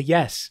 Personally,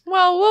 yes.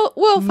 Well,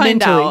 we'll find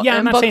Mentally, out. Yeah,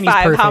 I'm not saying he's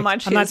perfect. How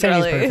much I'm not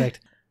saying he's perfect.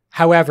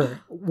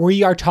 However,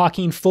 we are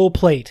talking full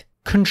plate,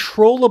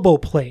 controllable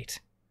plate,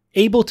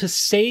 able to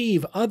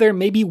save other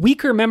maybe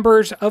weaker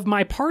members of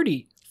my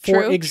party.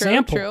 For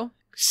example, true.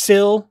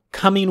 Syl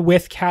coming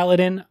with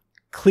Kaladin.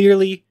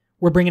 Clearly,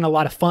 we're bringing a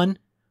lot of fun.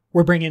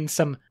 We're bringing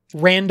some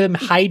random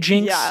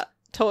hijinks. Yeah,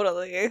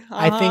 totally.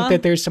 I think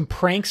that there's some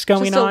pranks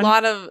going on. Just a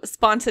lot of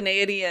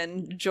spontaneity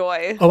and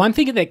joy. Oh, I'm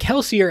thinking that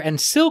Kelsier and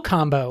Syl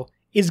combo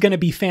is going to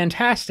be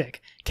fantastic.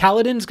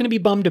 Kaladin's going to be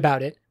bummed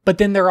about it, but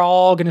then they're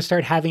all going to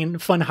start having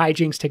fun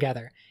hijinks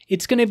together.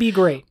 It's going to be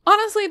great.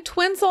 Honestly,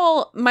 Twin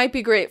Soul might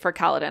be great for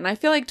Kaladin. I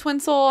feel like Twin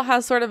Soul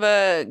has sort of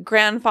a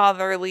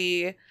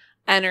grandfatherly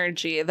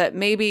energy that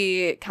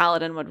maybe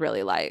Kaladin would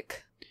really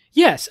like.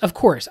 Yes, of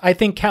course. I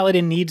think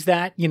Kaladin needs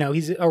that. You know,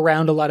 he's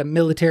around a lot of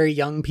military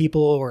young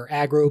people or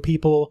aggro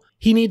people.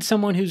 He needs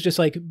someone who's just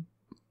like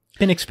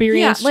been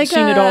experienced,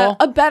 seen it all.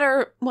 A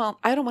better, well,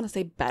 I don't want to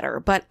say better,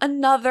 but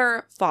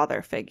another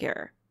father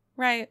figure,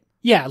 right?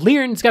 Yeah,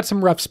 Lyran's got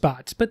some rough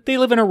spots, but they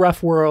live in a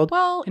rough world.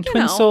 Well, and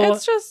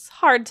it's just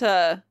hard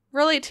to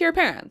relate to your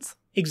parents.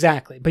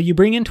 Exactly. But you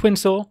bring in Twin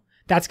Soul,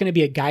 that's going to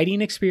be a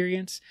guiding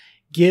experience.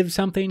 Give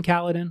something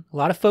Kaladin a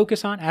lot of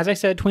focus on. As I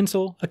said, Twin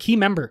Soul, a key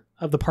member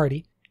of the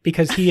party,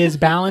 because he is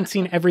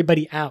balancing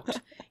everybody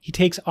out. He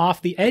takes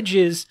off the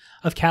edges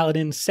of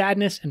Kaladin's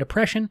sadness and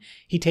depression.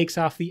 He takes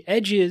off the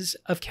edges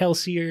of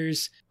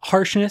Kelsier's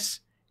harshness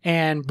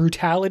and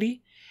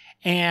brutality,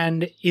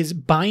 and is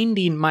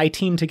binding my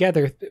team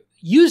together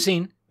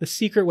using the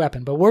secret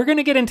weapon. But we're going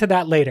to get into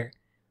that later.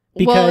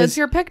 Well, it's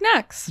your pick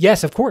next.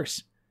 Yes, of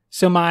course.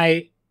 So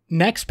my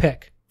next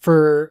pick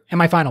and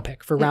my final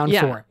pick for round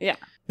 4. Yeah.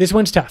 This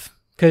one's tough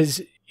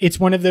because it's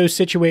one of those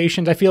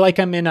situations. I feel like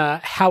I'm in a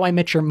How I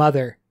Met Your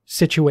Mother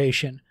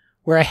situation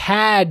where I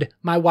had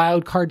my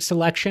wild card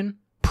selection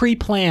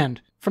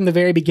pre-planned from the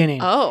very beginning.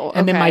 Oh, okay.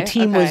 And then my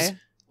team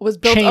was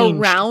built changed.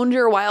 Around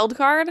your wild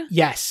card?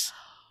 Yes.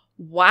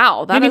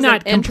 Wow, that maybe is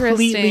not an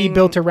interesting completely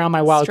built around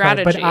my wild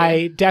strategy. card, but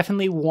I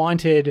definitely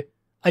wanted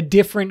a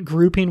different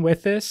grouping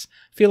with this.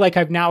 I feel like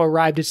I've now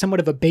arrived at somewhat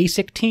of a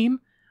basic team,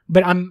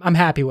 but I'm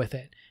happy with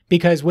it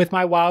because with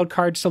my wild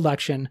card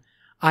selection,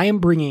 I am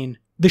bringing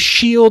the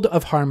Shield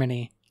of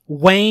Harmony,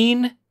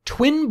 Wayne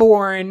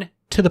Twinborn,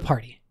 to the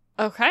party.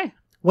 Okay.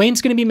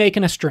 Wayne's going to be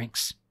making us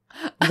drinks.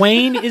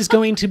 Wayne is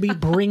going to be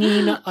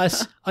bringing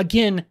us,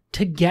 again,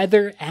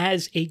 together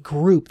as a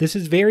group. This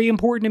is very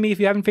important to me if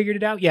you haven't figured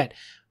it out yet.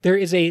 There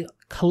is a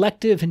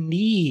collective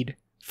need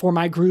for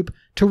my group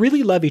to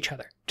really love each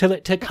other,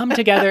 to come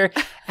together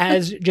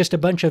as just a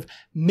bunch of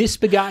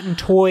misbegotten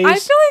toys. I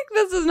feel like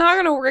this is not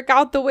going to work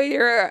out the way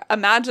you're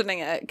imagining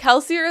it.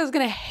 Kelsier is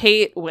going to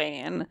hate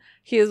Wayne.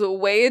 He is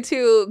way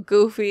too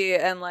goofy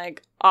and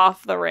like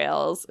off the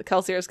rails.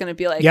 Kelsier is going to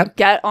be like,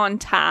 get on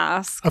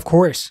task. Of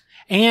course.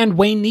 And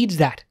Wayne needs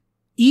that.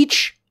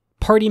 Each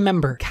party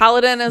member.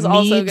 Kaladin is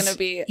also going to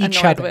be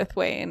annoyed with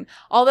Wayne.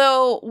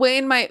 Although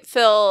Wayne might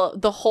fill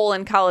the hole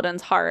in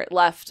Kaladin's heart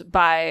left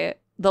by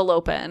the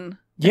Lopen.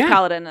 Yeah.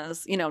 Kaladin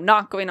is,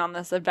 not going on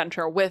this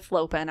adventure with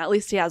Lopen. At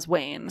least he has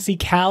Wayne. See,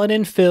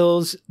 Kaladin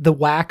fills the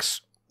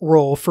wax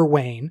role for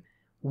Wayne.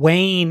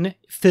 Wayne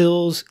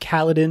fills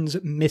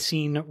Kaladin's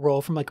missing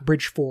role from like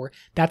Bridge 4.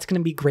 That's going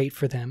to be great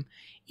for them.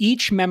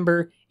 Each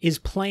member is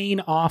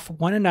playing off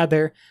one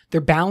another. They're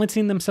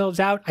balancing themselves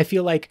out. I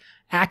feel like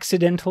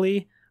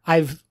accidentally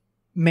I've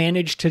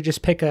managed to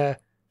just pick a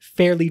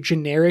fairly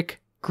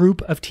generic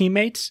group of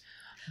teammates.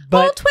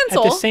 But Twin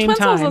Soul's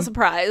a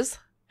surprise.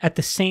 At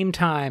the same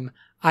time,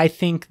 I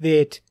think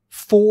that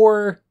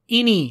for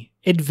any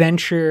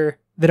adventure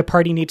that a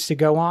party needs to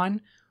go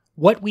on,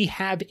 what we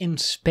have in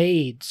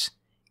spades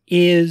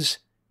is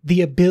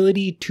the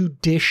ability to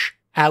dish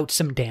out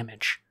some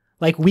damage.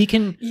 Like we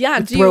can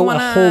throw a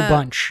whole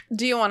bunch.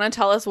 Do you want to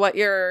tell us what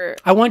your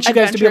I want you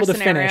guys to be able to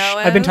finish. Is?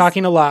 I've been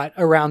talking a lot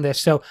around this,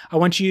 so I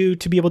want you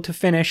to be able to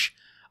finish.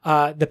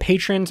 The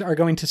patrons are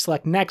going to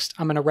select next.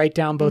 I'm going to write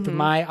down both of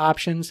my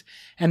options,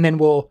 and then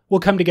we'll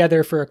come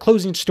together for a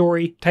closing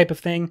story type of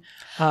thing.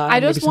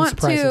 I just want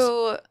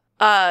to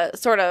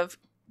sort of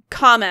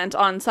comment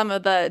on some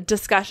of the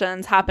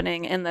discussions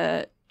happening in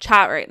the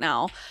chat right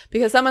now,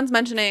 because someone's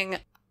mentioning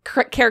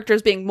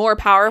characters being more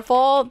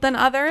powerful than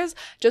others.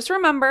 Just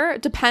remember,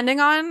 depending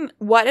on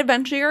what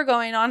adventure you're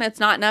going on, it's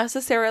not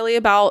necessarily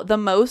about the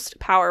most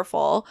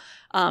powerful.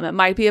 It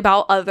might be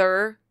about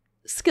other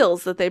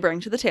skills that they bring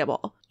to the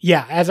table.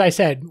 Yeah, as I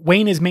said,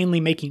 Wayne is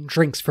mainly making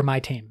drinks for my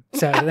team.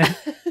 So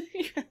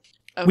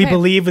we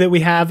believe that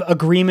we have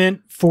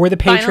agreement for the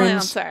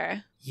patrons. Final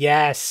answer.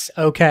 Yes.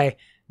 Okay.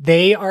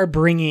 They are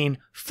bringing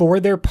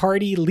for their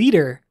party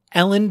leader,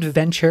 Ellen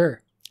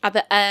Venture. At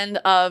the end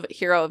of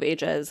Hero of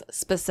Ages,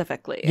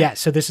 specifically. Yeah,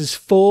 so this is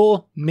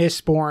full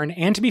Mistborn,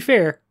 and to be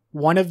fair,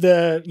 one of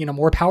the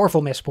more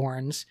powerful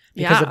Mistborns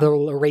because of the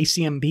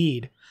Eraseum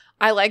bead.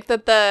 I like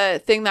that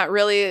the thing that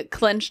really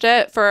clinched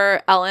it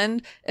for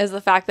Ellen is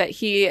the fact that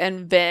he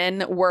and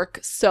Vin work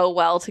so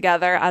well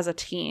together as a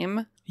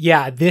team.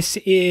 Yeah, this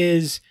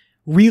is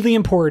really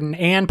important,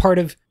 and part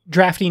of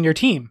drafting your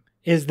team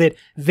is that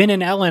Vin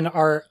and Ellen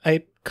are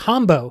a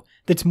combo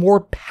that's more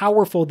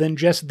powerful than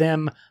just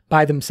them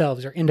by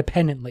themselves or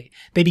independently.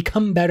 They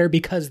become better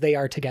because they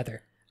are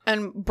together.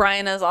 And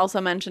Brian is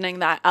also mentioning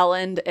that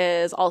Ellen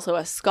is also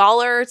a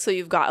scholar, so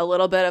you've got a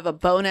little bit of a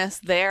bonus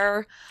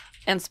there.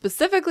 And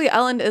specifically,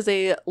 Ellen is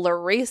a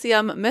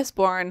Lerasium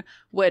Mistborn,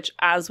 which,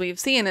 as we've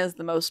seen, is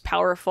the most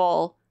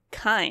powerful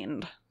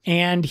kind.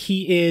 And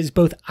he is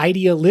both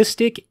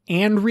idealistic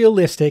and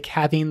realistic,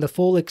 having the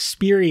full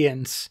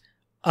experience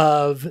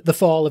of the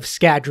fall of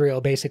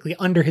Scadrial, basically,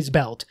 under his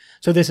belt.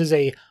 So this is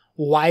a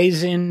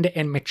wizened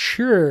and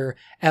mature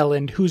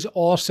Ellen, who's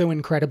also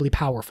incredibly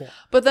powerful.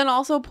 But then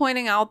also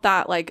pointing out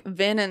that like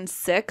Vin and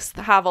Sixth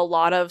have a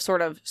lot of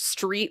sort of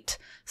street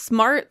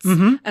smarts.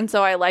 And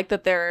so I like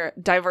that they're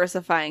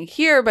diversifying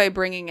here by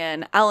bringing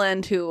in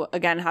Ellen, who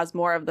again has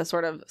more of the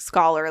sort of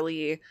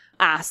scholarly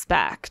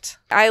aspect.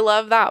 I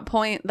love that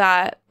point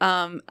that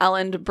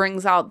Ellen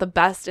brings out the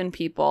best in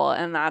people,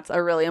 and that's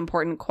a really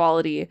important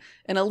quality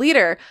in a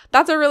leader.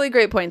 That's a really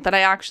great point that I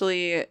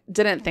actually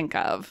didn't think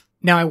of.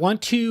 Now, I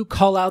want to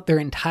call out their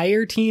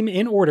entire team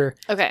in order.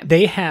 Okay.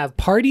 They have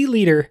party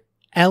leader,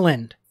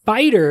 Ellen,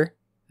 fighter,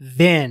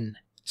 Vin,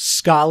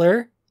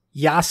 scholar,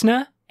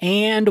 Yasna,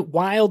 and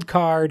wild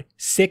card,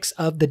 Six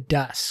of the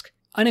Dusk.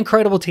 An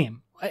incredible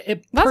team.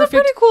 That's a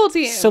pretty cool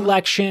team.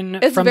 Selection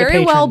it's from the patrons.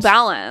 It's very well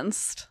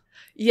balanced.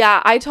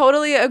 Yeah, I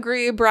totally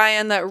agree,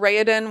 Brian, that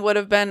Raoden would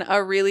have been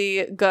a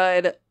really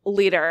good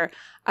leader.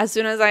 As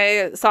soon as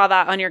I saw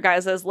that on your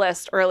guys'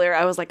 list earlier,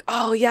 I was like,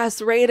 oh,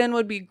 yes, Raoden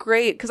would be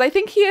great. Because I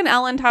think he and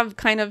Ellen have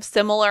kind of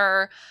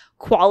similar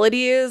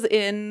qualities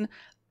in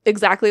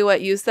exactly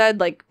what you said,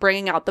 like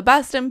bringing out the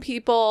best in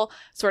people,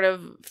 sort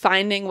of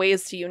finding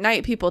ways to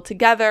unite people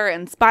together,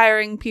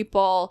 inspiring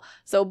people.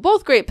 So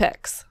both great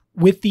picks.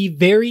 With the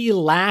very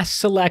last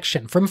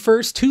selection, from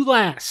first to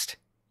last,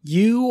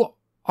 you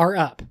are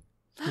up.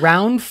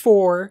 Round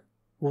 4,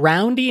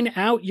 rounding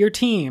out your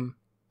team.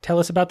 Tell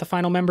us about the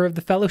final member of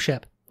the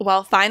Fellowship.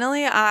 Well,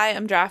 finally, I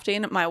am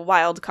drafting my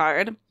wild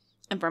card.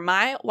 And for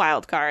my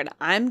wild card,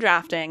 I'm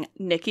drafting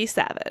Nikki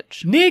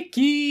Savage.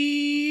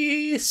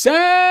 Nikki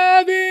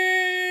Savage!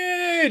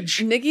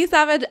 Nikki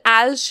Savage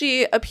as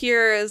she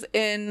appears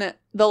in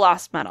The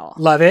Lost Metal.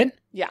 Love it.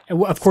 Yeah.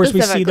 Of course,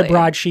 we see the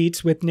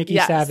broadsheets with Nikki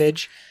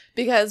Savage.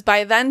 Because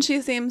by then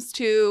she seems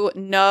to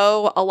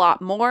know a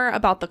lot more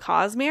about the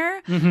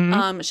Cosmere.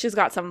 She's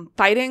got some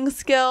fighting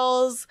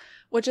skills,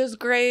 which is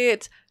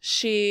great.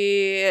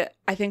 She,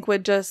 I think,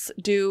 would just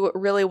do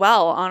really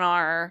well on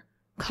our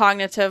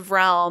cognitive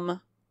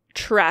realm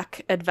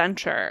trek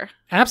adventure.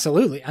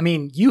 Absolutely. I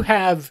mean, you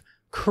have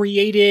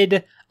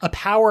created a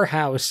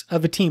powerhouse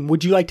of a team.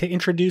 Would you like to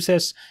introduce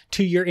us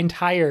to your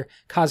entire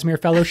Cosmere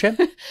Fellowship?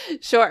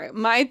 Sure.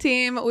 My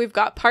team, we've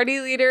got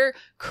party leader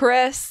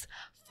Chris,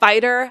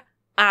 fighter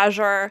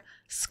Azure,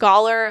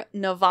 scholar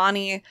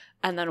Navani,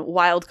 and then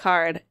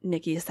wildcard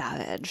Nikki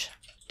Savage.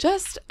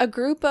 Just a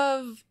group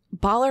of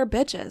baller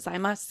bitches, I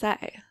must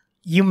say.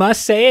 You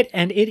must say it,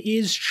 and it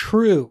is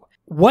true.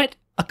 What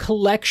a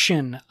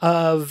collection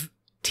of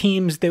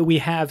teams that we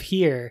have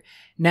here.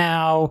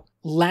 Now,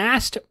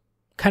 last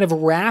kind of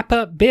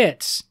wrap-up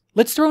bits,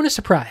 let's throw in a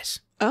surprise.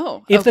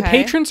 Oh, If the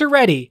patrons are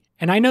ready,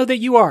 and I know that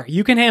you are,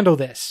 you can handle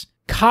this.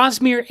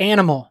 Cosmere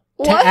Animal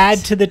to add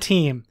to the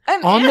team.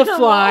 On the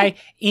fly,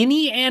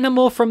 any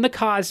animal from the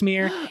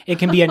Cosmere. It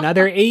can be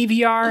another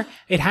AVR.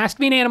 It has to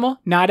be an animal,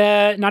 not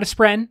a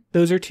spren.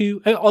 Those are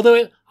two.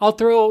 Although I'll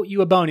throw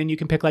you a bone and you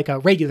can pick like a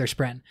regular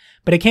spren,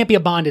 but it can't be a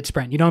bonded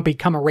spren. You don't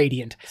become a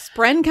radiant.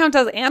 Spren count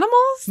as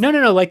animals? No.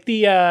 Like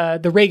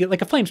the regular,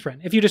 like a flame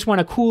spren. If you just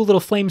want a cool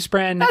little flame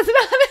spren. That's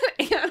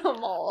not an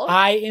animal.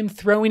 I am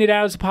throwing it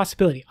out as a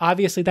possibility.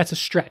 Obviously, that's a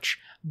stretch,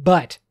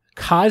 but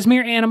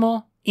Cosmere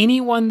Animal,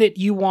 anyone that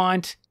you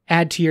want,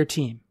 add to your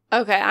team.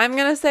 Okay, I'm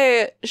going to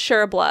say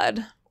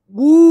Sureblood.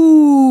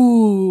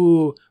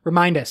 Woo!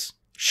 Remind us.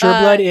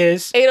 Sureblood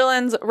is...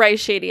 Adolin's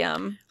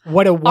Rhyshadium.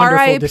 What a wonderful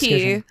R.I.P.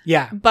 decision.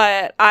 Yeah.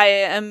 But I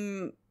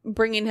am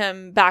bringing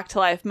him back to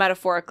life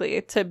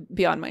metaphorically to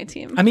be on my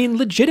team. I mean,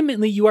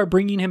 legitimately, you are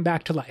bringing him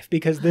back to life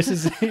because this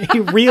is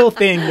a real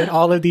thing that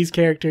all of these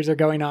characters are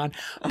going on.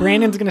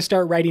 Brandon's going to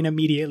start writing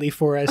immediately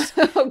for us.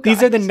 Oh,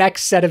 these are the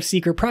next set of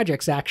secret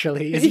projects,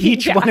 actually, is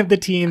each one of the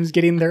teams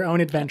getting their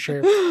own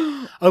adventure.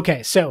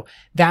 Okay, so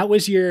that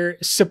was your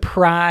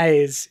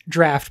surprise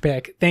draft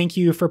pick. Thank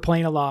you for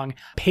playing along.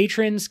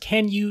 Patrons,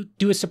 can you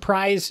do a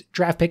surprise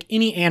draft pick?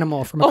 Any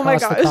animal from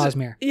across the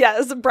Cosmere?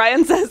 Yes,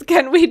 Brian says,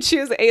 can we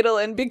choose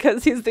Adolin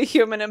because he's the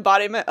human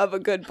embodiment of a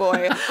good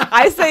boy?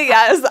 I say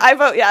yes. I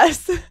vote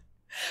yes.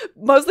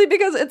 Mostly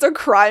because it's a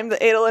crime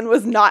that Adolin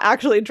was not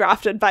actually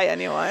drafted by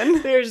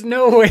anyone. There's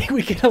no way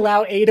we can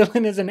allow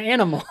Adolin as an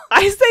animal.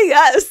 I say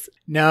yes.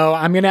 No,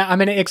 I'm gonna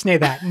ixnay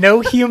that.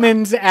 No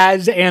humans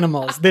as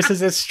animals. This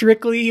is a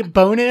strictly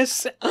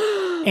bonus,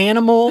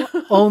 animal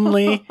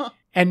only,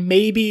 and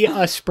maybe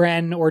a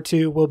spren or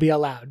two will be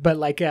allowed. But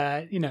like,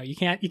 you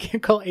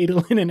can't call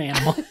Adolin an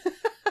animal.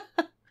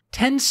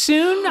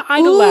 Tensoon,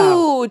 I'd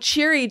allow. Ooh,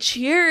 Cheery.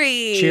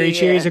 Cheery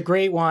is a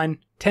great one.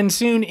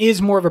 Tensoon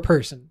is more of a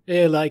person.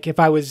 Like if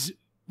I was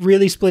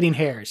really splitting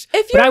hairs.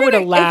 If you're going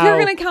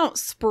to count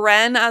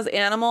spren as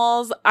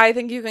animals, I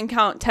think you can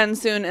count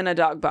Tensoon in a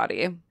dog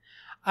body.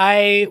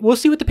 We'll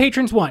see what the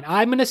patrons want.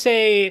 I'm going to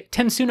say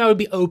Tensoon I would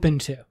be open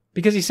to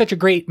because he's such a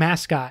great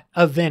mascot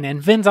of Vin.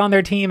 And Vin's on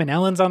their team and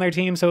Ellen's on their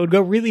team, so it would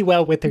go really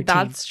well with their team.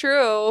 That's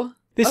true.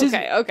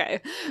 Okay.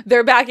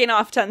 They're backing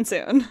off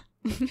Tensoon.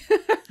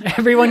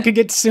 Everyone could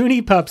get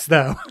Suni pups,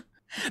 though.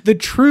 The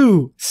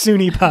true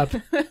Suni pup,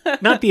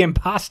 not the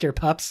imposter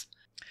pups.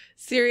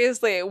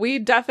 Seriously, we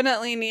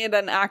definitely need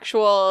an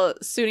actual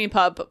Suni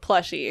pup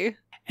plushie.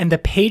 And the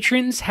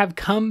patrons have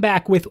come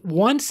back with,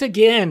 once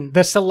again,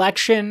 the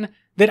selection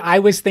that I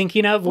was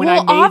thinking of when I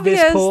made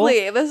this poll.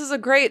 Obviously, this is a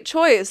great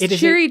choice.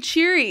 Cheery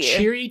Cheery.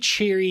 Cheery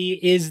Cheery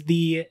is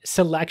the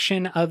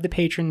selection of the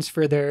patrons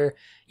for their,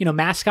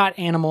 mascot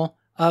animal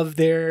of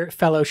their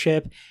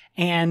fellowship,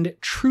 and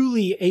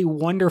truly a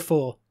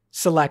wonderful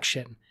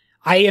selection.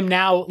 I am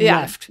now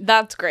left.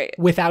 That's great.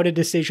 Without a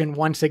decision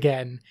once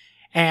again.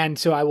 And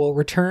so I will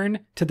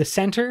return to the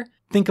center.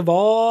 Think of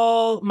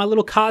all my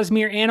little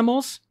Cosmere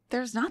animals.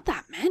 There's not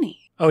that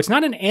many. Oh, it's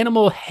not an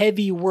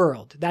animal-heavy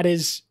world. That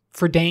is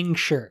for dang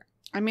sure.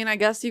 I mean, I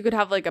guess you could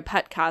have like a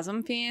pet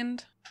chasm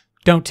fiend.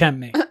 Don't tempt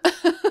me.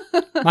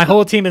 My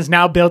whole team is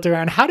now built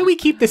around, how do we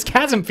keep this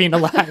chasm fiend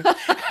alive?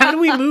 How do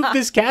we move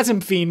this chasm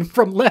fiend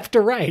from left to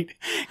right?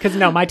 Because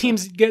no, my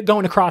team's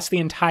going across the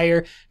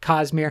entire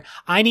Cosmere.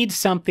 I need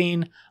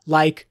something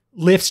like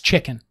Lift's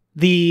chicken.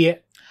 The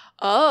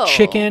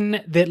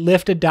chicken that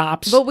Lift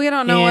adopts. But we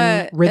don't know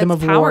what Rhythm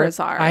of powers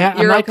War.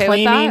 I'm not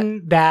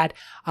claiming that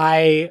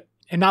I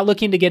am not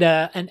looking to get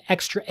an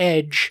extra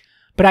edge,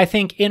 but I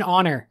think in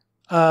honor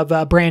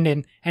of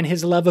Brandon and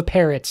his love of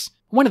parrots,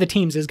 one of the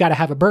teams has got to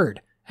have a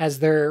bird as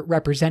their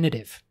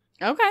representative.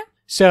 Okay.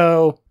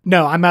 So,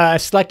 no, I'm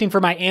selecting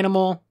for my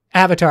animal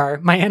avatar.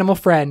 My animal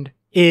friend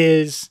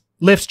is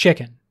Lift's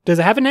chicken. Does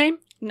it have a name?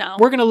 No.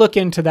 We're going to look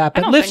into that,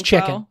 but Lift's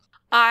chicken. So.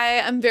 I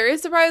am very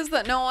surprised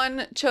that no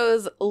one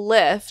chose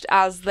Lift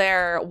as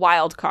their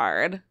wild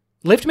card.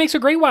 Lift makes a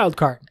great wild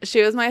card.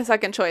 She was my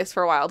second choice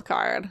for wild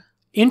card.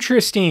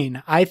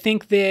 Interesting. I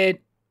think that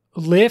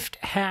Lift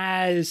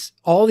has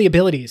all the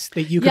abilities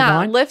that you could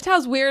want. Yeah, Lift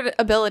has weird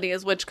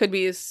abilities, which could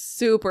be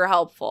super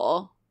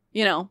helpful.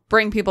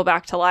 Bring people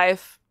back to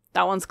life.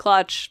 That one's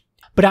clutch.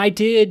 But I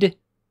did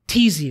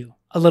tease you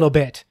a little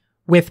bit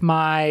with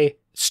my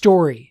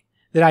story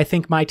that I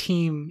think my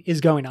team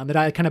is going on, that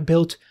I kind of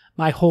built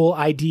my whole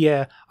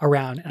idea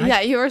around.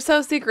 And you were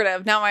so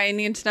secretive. Now I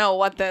need to know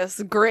what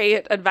this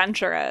great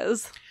adventure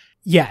is.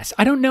 Yes.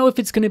 I don't know if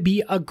it's going to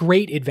be a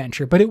great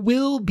adventure, but it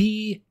will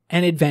be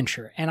an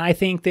adventure. And I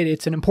think that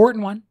it's an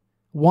important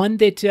one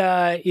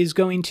that is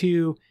going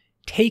to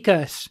take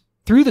us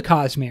through the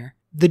Cosmere.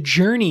 The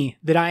journey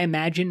that I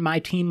imagined my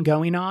team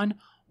going on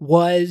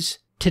was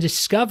to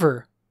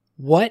discover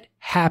what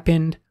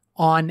happened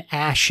on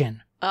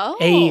Ashen.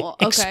 Oh,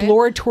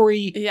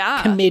 exploratory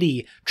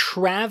committee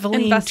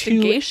traveling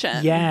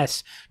investigation.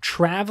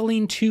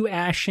 Traveling to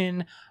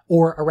Ashen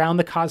or around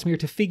the Cosmere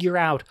to figure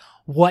out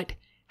what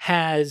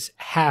has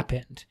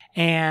happened.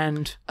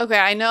 And okay,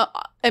 I know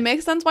it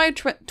makes sense why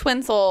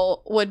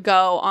Twinsoul would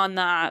go on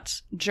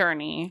that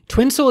journey.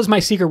 Twinsoul is my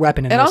secret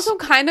weapon in this. It also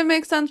kind of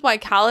makes sense why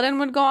Kaladin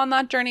would go on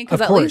that journey,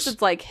 because at least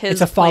it's like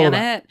his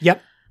planet.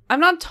 Yep. I'm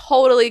not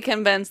totally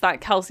convinced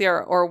that Kelsey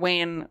or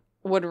Wayne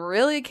would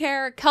really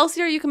care.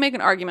 Kelsey, you can make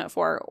an argument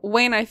for.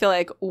 Wayne, I feel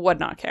like, would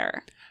not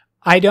care.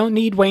 I don't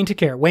need Wayne to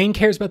care. Wayne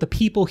cares about the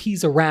people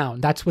he's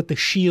around. That's what the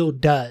shield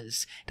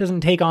does. It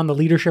doesn't take on the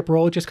leadership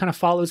role. It just kind of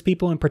follows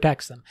people and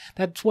protects them.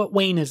 That's what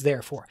Wayne is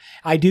there for.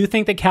 I do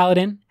think that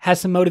Kaladin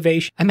has some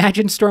motivation.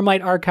 Imagine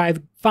Stormlight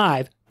Archive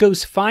 5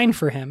 goes fine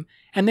for him,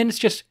 and then it's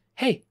just,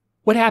 hey,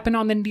 what happened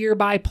on the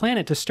nearby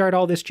planet to start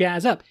all this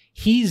jazz up?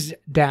 He's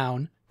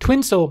down.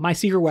 Twinsoul, my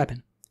secret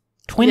weapon.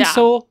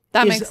 Twinsoul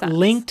is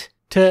linked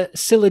to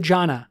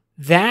Silajana.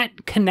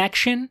 That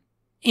connection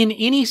in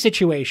any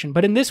situation,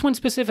 but in this one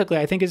specifically,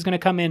 I think is going to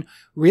come in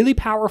really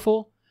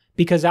powerful,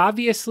 because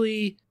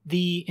obviously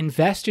the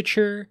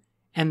investiture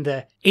and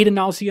the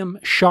Adenalsium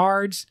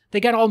shards, they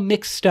got all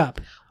mixed up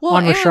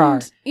on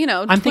Rashard.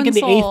 I'm thinking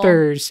the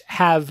Aethers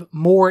have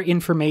more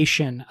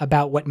information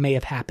about what may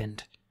have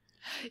happened.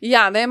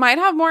 Yeah, they might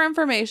have more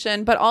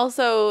information, but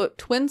also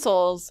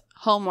Twinsoul's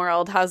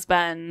homeworld has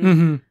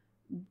been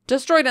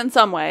destroyed in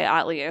some way,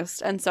 at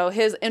least. And so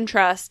his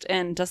interest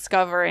in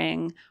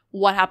discovering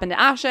what happened to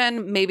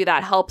Ashen, maybe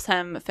that helps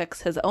him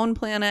fix his own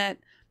planet.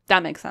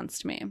 That makes sense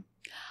to me.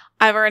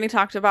 I've already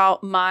talked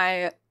about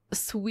my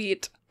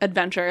sweet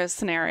adventurous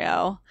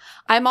scenario.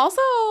 I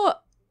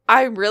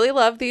really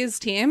love these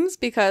teams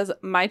because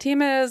my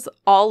team is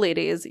all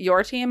ladies.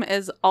 Your team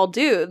is all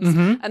dudes.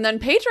 And then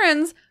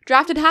patrons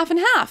drafted half and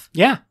half.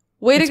 Yeah.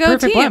 Way to go,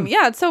 team. Blend.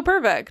 Yeah, it's so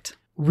perfect.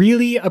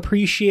 Really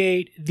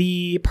appreciate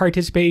the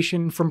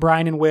participation from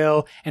Brian and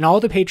Will and all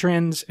the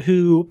patrons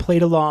who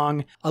played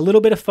along. A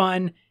little bit of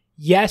fun.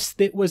 Yes,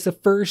 that was the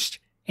first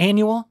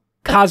annual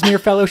Cosmere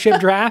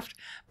Fellowship Draft,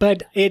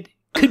 but it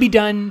could be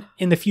done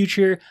in the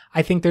future.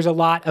 I think there's a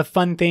lot of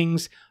fun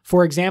things.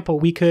 For example,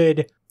 we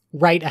could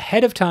write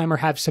ahead of time or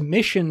have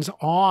submissions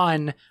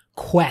on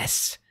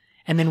quests,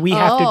 and then we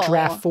have to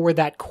draft for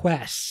that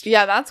quest.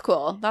 Yeah, that's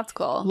cool. That's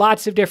cool.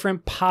 Lots of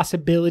different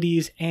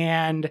possibilities,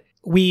 and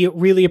we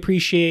really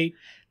appreciate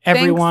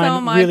everyone. Thanks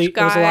so much, really,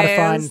 guys. It was a lot of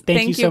fun.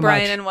 Thank you so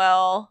Brian much. and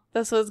Will.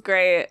 This was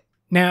great.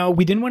 Now,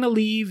 we didn't want to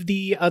leave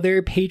the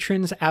other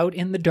patrons out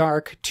in the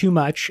dark too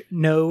much.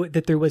 Know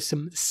that there was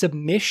some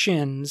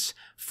submissions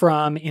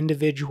from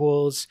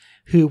individuals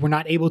who were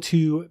not able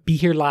to be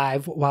here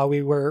live while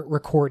we were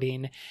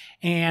recording.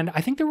 And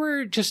I think there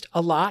were just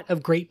a lot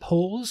of great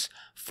polls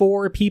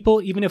for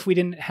people, even if we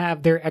didn't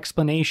have their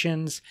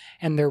explanations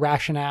and their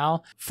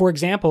rationale. For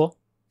example,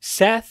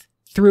 Seth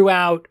threw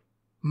out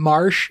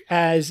Marsh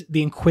as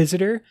the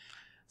Inquisitor,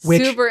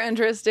 which super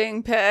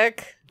interesting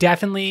pick.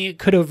 Definitely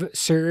could have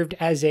served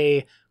as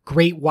a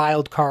great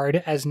wild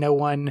card, as no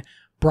one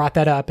brought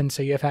that up. And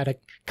so you have had a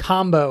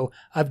combo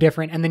of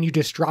different, and then you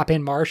just drop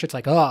in Marsh. It's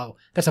like, oh,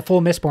 that's a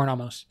full Mistborn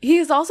almost.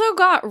 He's also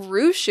got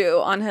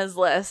Rushu on his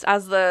list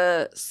as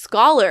the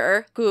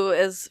scholar who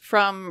is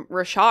from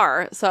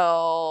Rashar.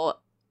 So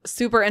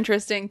super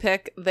interesting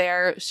pick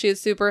there.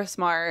 She's super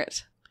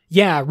smart.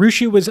 Yeah,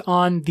 Rushu was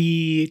on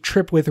the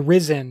trip with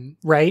Risen,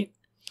 right?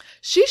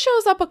 She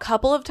shows up a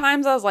couple of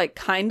times as like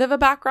kind of a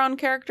background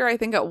character. I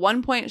think at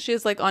one point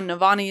she's like on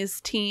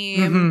Navani's team.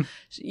 Mm-hmm.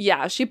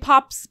 Yeah, she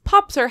pops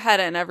her head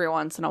in every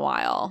once in a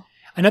while.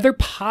 Another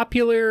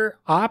popular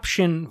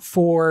option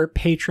for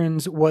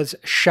patrons was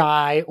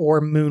Shy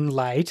or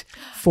Moonlight.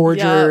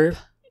 Forger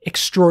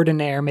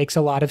extraordinaire makes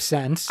a lot of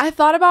sense. I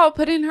thought about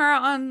putting her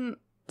on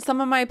some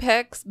of my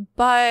picks,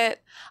 but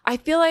I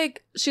feel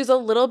like she's a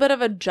little bit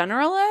of a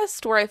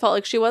generalist where I felt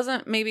like she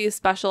wasn't maybe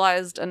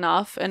specialized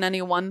enough in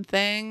any one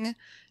thing.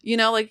 You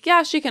know, like,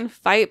 yeah, she can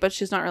fight, but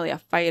she's not really a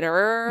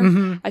fighter.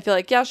 Mm-hmm. I feel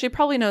like, yeah, she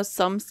probably knows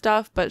some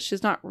stuff, but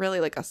she's not really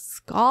like a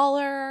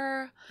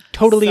scholar.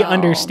 Totally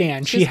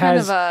understand. She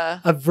has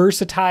kind of a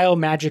versatile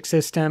magic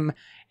system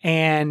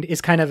and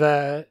is kind of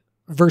a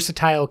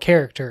versatile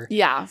character.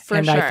 Yeah, for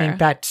and sure. I think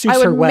that suits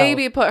I her would well.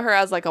 maybe put her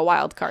as like a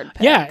wild card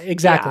pick. Yeah,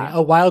 exactly. Yeah.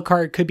 A wild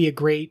card could be a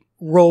great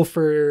role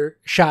for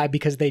Shy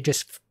because they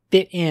just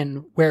fit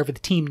in wherever the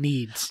team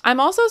needs. I'm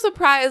also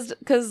surprised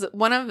because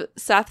one of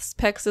Seth's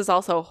picks is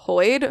also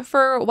Hoyd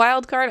for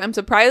wild card. I'm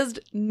surprised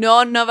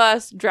none of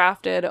us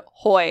drafted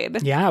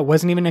Hoyd. Yeah, it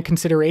wasn't even a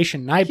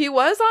consideration. He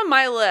was on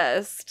my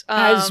list.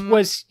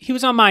 He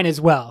was on mine as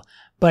well,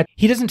 but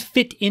he doesn't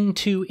fit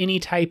into any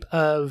type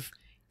of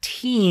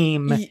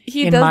team.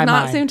 He in does my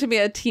not mind. seem to be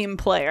a team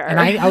player. And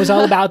I was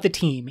all about the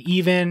team.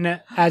 Even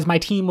as my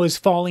team was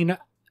falling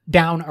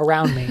down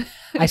around me,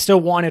 I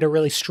still wanted a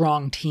really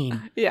strong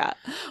team. Yeah.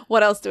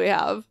 What else do we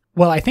have?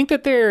 Well, I think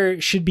that there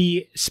should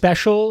be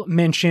special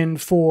mention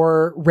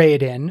for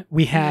Raoden.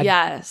 We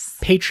had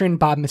patron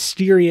Bob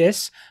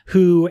Mysterious,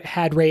 who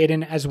had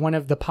Raoden as one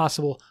of the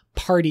possible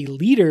party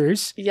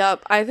leaders.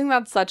 Yep. I think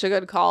that's such a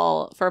good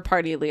call for a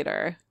party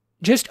leader.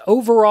 Just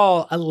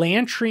overall,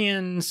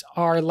 Elantrians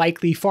are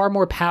likely far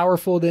more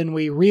powerful than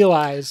we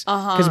realize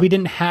because we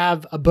didn't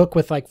have a book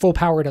with like full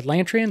powered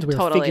Elantrians. We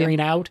were figuring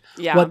out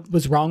what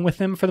was wrong with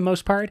them for the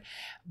most part.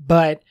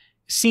 But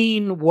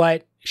seeing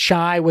what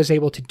Shy was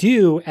able to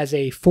do as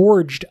a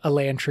forged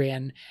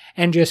Elantrian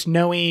and just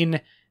knowing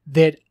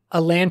that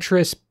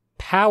Elantris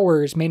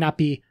powers may not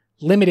be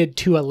limited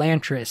to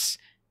Elantris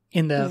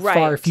in the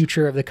far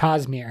future of the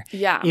Cosmere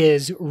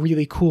is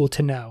really cool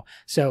to know.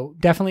 So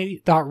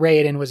definitely thought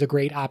Raoden was a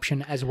great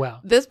option as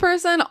well. This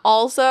person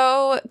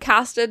also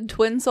casted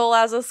Twin Soul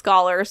as a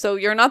scholar, so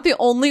you're not the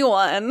only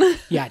one.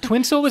 Yeah,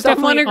 Twin Soul was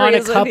definitely on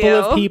a couple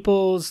of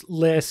people's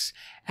lists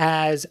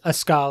as a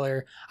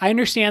scholar. I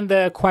understand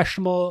the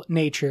questionable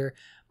nature,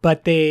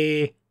 but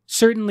they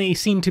certainly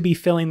seem to be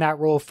filling that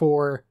role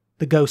for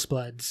the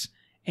Ghostbloods,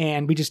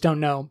 and we just don't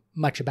know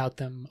much about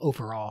them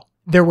overall.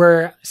 There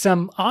were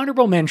some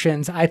honorable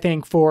mentions, I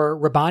think, for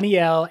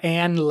Rabaniel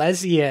and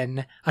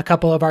Lezian, a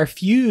couple of our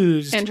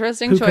fused.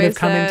 Interesting who choices. Could have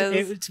come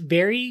into, it's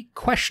very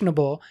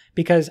questionable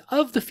because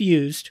of the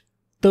fused,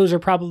 those are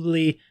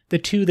probably the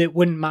two that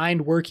wouldn't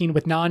mind working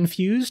with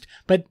non-fused,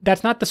 but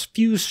that's not the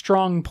fused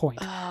strong point.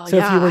 Oh, so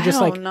if you were just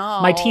like,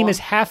 know. My team is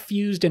half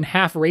fused and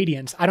half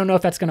radiance, I don't know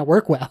if that's going to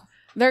work well.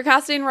 They're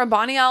casting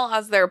Rabaniel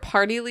as their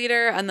party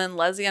leader and then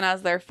Lezian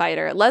as their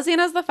fighter. Lezian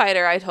as the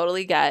fighter, I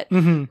totally get.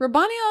 Mm-hmm.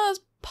 Rabaniel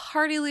as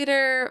party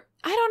leader,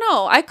 I don't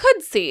know. I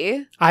could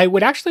see. I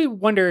would actually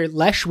wonder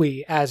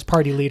Leshwi as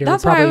party leader.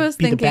 That's would what probably I was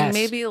be thinking. The best.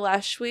 Maybe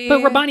Leshwi.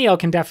 But Rabaniel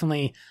can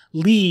definitely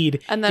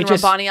lead. And then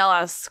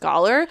Rabaniel as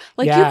scholar.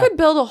 Like you could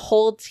build a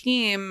whole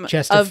team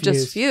just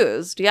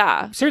fused.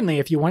 Yeah. Certainly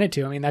if you wanted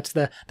to. I mean, that's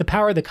the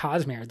power of the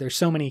Cosmere. There's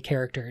so many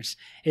characters.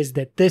 Is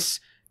that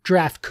this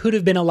draft could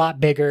have been a lot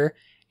bigger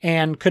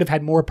and could have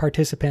had more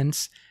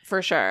participants.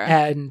 For sure.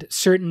 And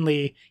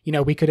certainly,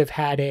 we could have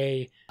had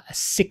a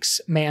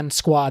 6-man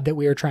squad that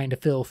we were trying to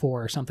fill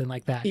for or something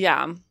like that.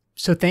 Yeah.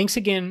 So thanks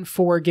again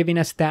for giving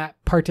us that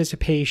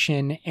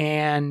participation.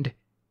 And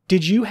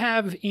did you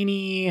have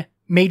any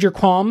major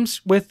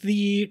qualms with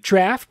the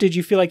draft? Did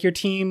you feel like your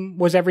team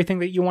was everything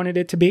that you wanted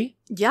it to be?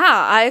 Yeah,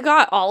 I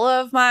got all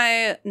of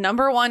my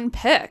number one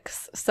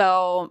picks.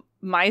 So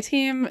my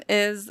team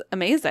is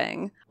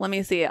amazing. Let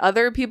me see.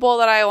 Other people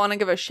that I want to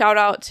give a shout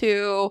out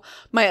to.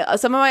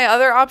 Some of my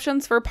other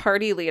options for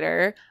party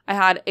leader. I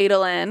had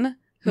Adolin,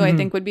 who I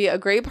think would be a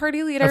great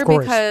party leader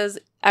because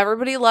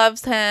Everybody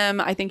loves him.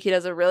 I think he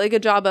does a really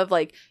good job of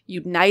like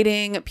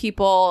uniting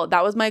people.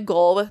 That was my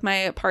goal with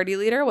my party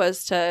leader,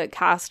 was to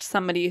cast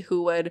somebody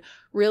who would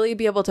really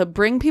be able to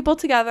bring people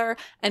together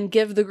and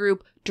give the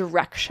group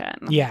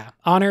direction. Yeah.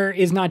 Honor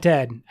is not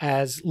dead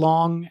as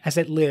long as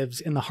it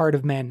lives in the heart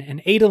of men.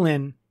 And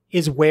Adolin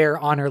is where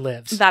honor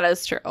lives. That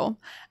is true.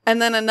 And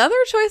then another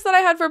choice that I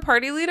had for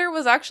party leader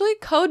was actually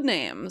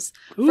Codenames.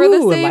 Ooh, for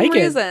the same like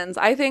reasons.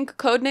 I think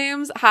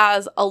Codenames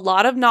has a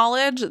lot of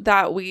knowledge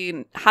that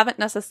we haven't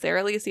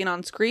necessarily seen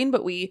on screen,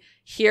 but we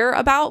hear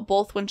about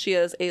both when she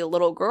is a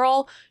little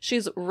girl.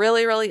 She's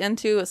really, really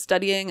into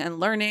studying and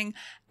learning.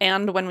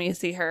 And when we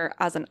see her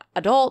as an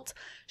adult,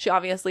 she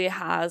obviously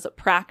has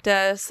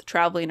practice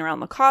traveling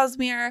around the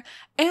Cosmere.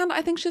 And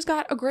I think she's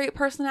got a great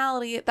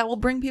personality that will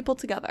bring people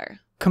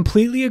together.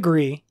 Completely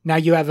agree. Now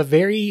you have a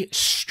very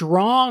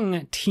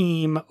strong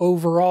team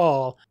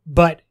overall,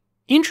 but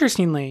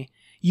interestingly,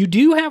 you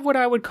do have what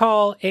I would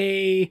call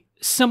a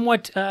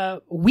somewhat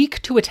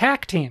weak to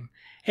attack team.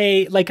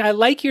 I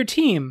like your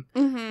team,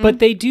 but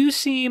they do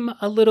seem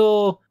a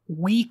little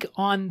weak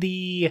on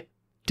the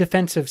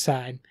defensive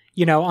side,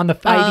 on the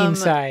fighting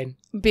side.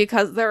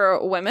 Because they're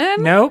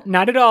women? No,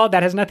 not at all.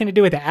 That has nothing to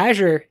do with it.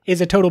 Azure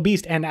is a total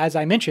beast, and as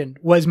I mentioned,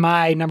 was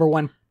my number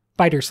one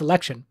fighter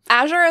selection.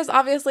 Azure is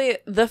obviously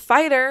the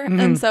fighter,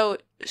 and so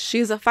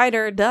she's a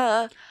fighter,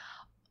 duh.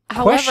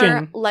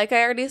 However, like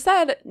I already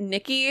said,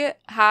 Nikki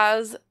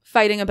has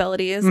fighting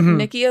abilities.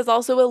 Nikki is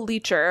also a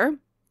leecher,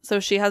 so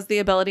she has the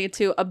ability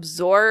to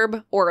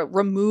absorb or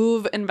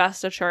remove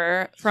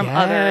investiture from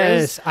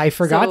others. Yes, I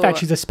forgot that.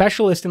 She's a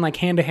specialist in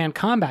hand-to-hand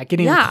combat,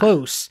 getting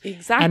close.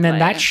 Exactly. And then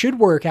that should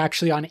work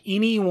actually on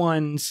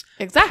anyone's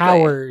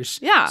powers.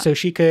 Yeah. So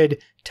she could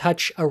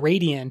touch a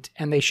radiant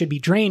and they should be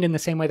drained in the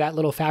same way that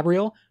little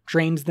Fabrial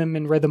drains them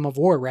in Rhythm of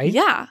War, right?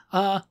 Yeah.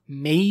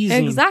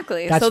 Amazing.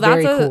 Exactly. That's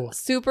very a cool.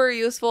 Super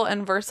useful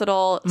and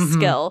versatile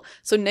skill.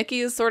 So Nikki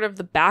is sort of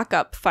the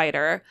backup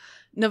fighter.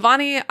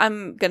 Navani,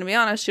 I'm going to be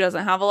honest, she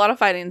doesn't have a lot of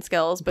fighting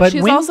skills, but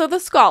she's also the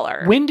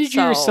scholar. When did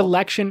your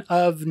selection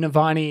of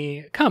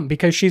Navani come?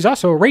 Because she's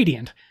also a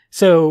radiant.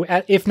 So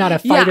if not a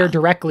fighter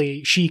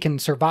directly, she can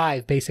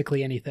survive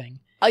basically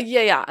anything.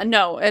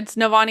 No, it's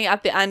Navani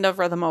at the end of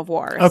Rhythm of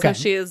War. Okay.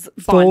 So she's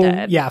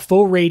bonded.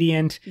 Full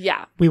radiant.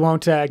 Yeah. We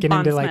won't get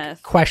into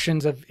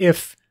questions of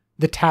if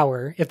the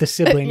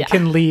sibling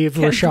can leave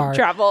Rashar.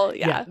 Travel,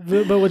 yeah.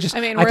 But we'll just,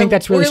 I think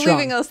that's really strong.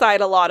 We're leaving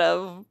aside a lot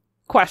of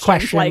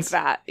questions like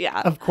that.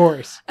 Yeah. Of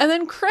course. And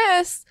then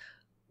Chris,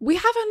 we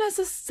haven't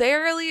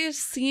necessarily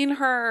seen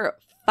her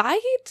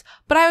fight,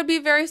 but I would be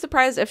very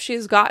surprised if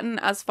she's gotten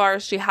as far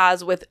as she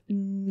has with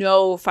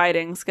no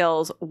fighting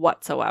skills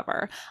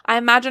whatsoever. I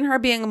imagine her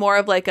being more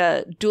of like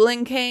a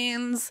dueling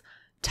canes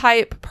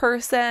type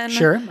person.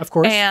 Sure, of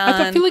course. And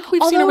I feel like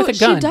we've seen her with a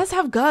gun. She does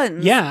have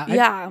guns.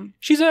 Yeah.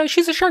 She's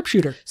a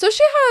sharpshooter. So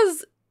she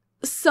has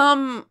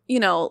some,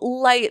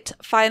 light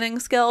fighting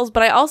skills,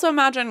 but I also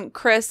imagine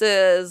Chris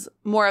is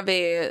more of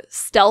a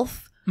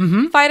stealth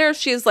fighter.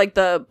 She's like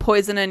the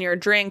poison in your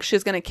drink.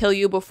 She's going to kill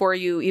you before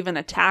you even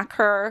attack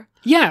her.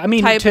 Yeah, I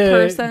mean,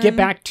 to get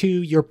back to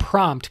your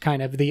prompt,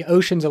 kind of, the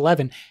Ocean's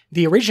 11,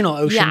 the original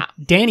Ocean,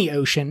 Danny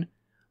Ocean,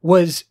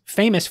 was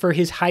famous for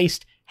his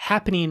heist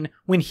happening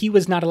when he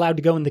was not allowed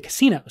to go in the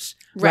casinos,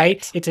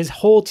 right? It's his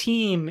whole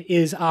team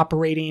is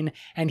operating,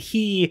 and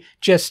he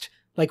just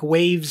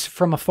waves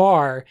from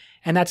afar,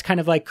 and that's kind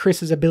of like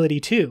Chris's ability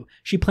too.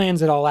 She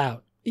plans it all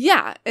out.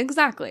 Yeah,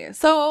 exactly.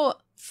 So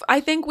I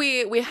think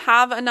we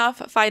have enough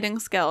fighting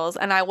skills,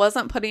 and I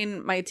wasn't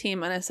putting my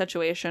team in a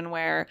situation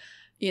where,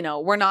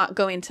 we're not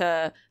going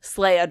to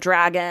slay a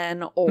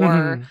dragon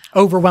or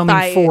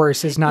overwhelming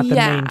force is not the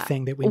main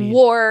thing that we need.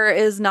 War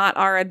is not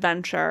our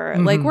adventure.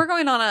 We're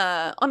going on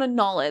a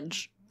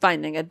knowledge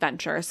finding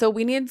adventure. So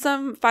we need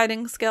some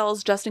fighting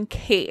skills just in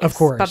case. Of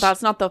course. But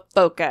that's not the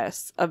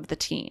focus of the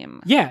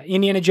team. Yeah,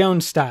 Indiana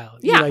Jones style.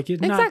 Yeah,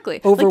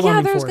 exactly.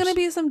 Overwhelming there's force. going to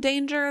be some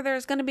danger.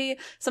 There's going to be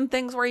some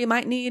things where you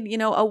might need,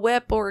 a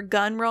whip or a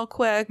gun real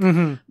quick.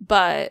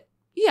 But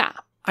yeah.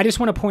 I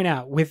just want to point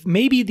out, with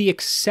maybe the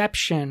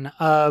exception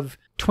of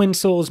Twin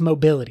Soul's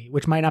mobility,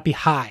 which might not be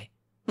high.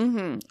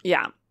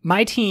 Yeah.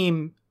 My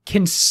team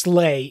can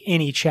slay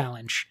any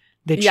challenge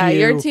that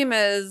your team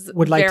is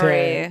would like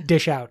to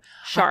dish out.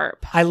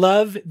 Sharp. I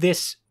love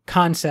this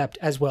concept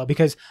as well,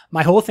 because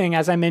my whole thing,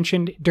 as I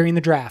mentioned during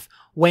the draft,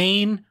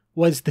 Wayne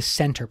was the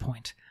center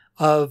point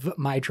of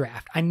my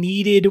draft. I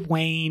needed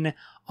Wayne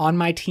on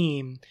my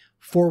team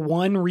for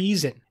one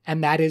reason,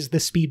 and that is the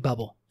speed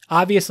bubble.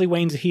 Obviously,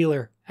 Wayne's a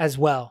healer as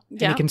well,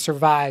 and he can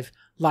survive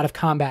a lot of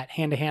combat,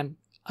 hand-to-hand,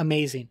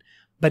 amazing.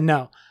 But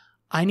no,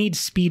 I need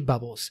speed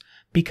bubbles,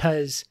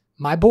 because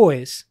my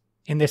boys,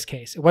 in this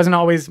case, it wasn't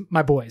always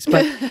my boys,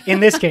 but in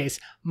this case,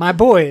 my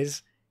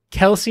boys,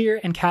 Kelsier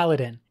and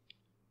Kaladin,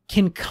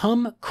 can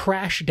come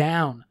crash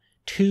down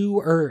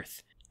to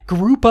Earth,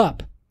 group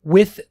up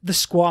with the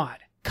squad,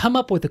 come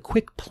up with a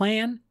quick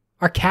plan.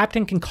 Our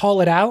captain can call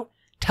it out,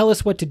 tell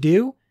us what to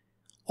do,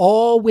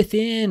 all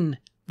within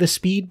the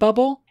speed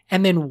bubble.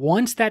 And then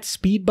once that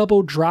speed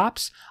bubble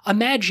drops,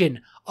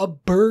 imagine a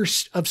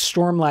burst of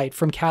stormlight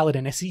from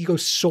Kaladin as he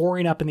goes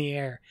soaring up in the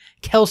air.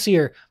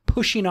 Kelsier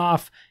pushing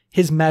off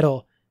his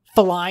metal,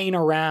 flying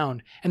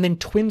around, and then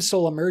Twin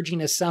Soul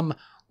emerging as some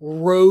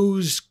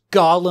rose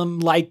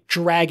golem-like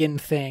dragon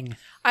thing.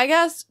 I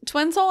guess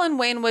Twin Soul and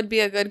Wayne would be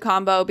a good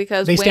combo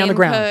because They stay on the Wayne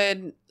ground.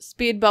 could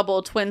speed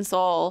bubble Twin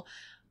Soul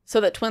so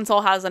that Twin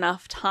Soul has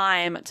enough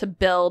time to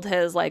build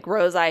his like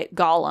Roseite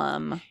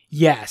golem.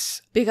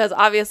 Yes. Because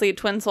obviously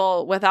Twin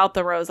Soul without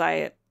the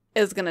Roseite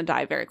is going to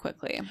die very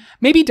quickly.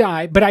 Maybe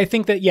die, but I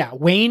think that, yeah,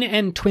 Wayne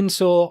and Twin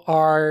Soul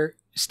are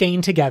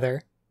staying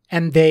together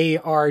and they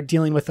are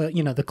dealing with,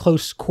 the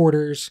close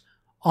quarters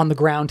on the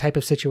ground type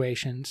of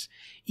situations.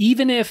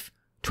 Even if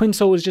Twin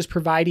Soul was just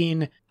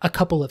providing a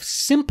couple of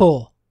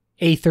simple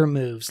Aether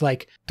moves,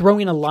 like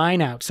throwing a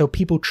line out so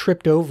people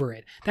tripped over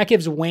it, that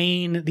gives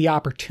Wayne the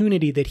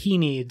opportunity that he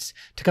needs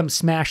to come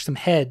smash some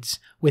heads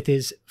with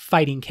his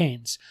fighting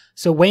canes.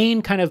 So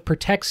Wayne kind of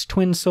protects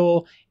Twin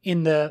Soul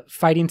in the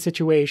fighting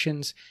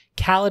situations.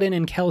 Kaladin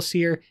and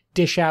Kelsier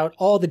dish out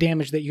all the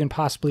damage that you can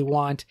possibly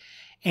want.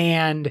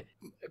 And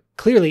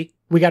clearly,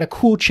 we got a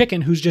cool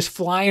chicken who's just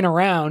flying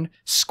around,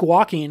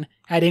 squawking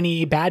at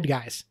any bad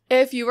guys.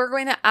 If you were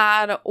going to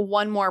add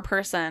one more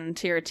person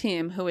to your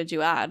team, who would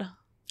you add?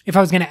 If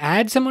I was going to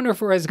add someone or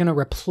if I was going to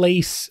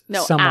replace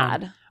someone?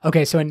 Add.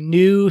 Okay, so a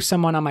new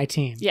someone on my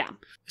team. Yeah.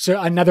 So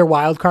another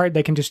wild card,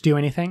 they can just do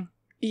anything?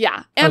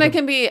 Yeah. And Okay. it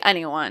can be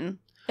anyone.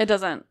 It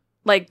doesn't,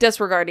 like,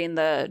 disregarding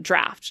the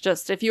draft.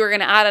 Just if you were going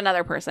to add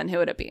another person, who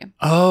would it be?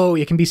 Oh,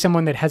 it can be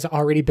someone that has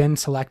already been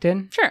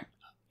selected? Sure.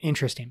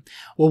 Interesting.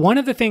 Well, one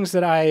of the things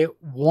that I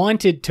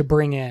wanted to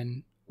bring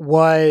in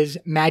was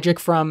magic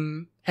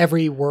from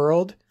every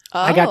world.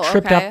 I got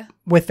tripped up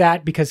with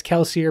that because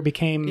Kelsier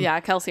became... Yeah,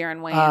 Kelsier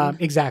and Wayne.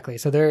 Exactly.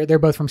 So they're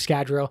both from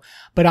Scadrial.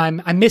 But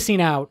I'm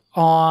missing out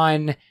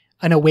on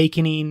an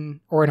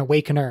awakening or an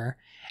awakener.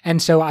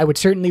 And so I would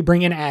certainly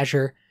bring in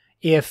Azure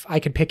if I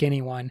could pick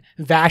anyone.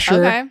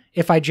 Vasher,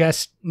 if I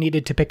just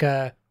needed to pick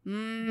a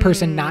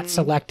person not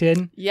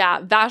selected.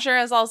 Yeah,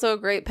 Vasher is also a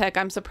great pick.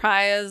 I'm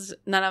surprised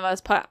none of us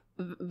put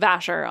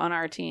Vasher on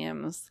our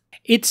teams.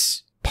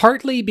 It's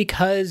partly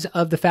because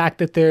of the fact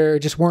that there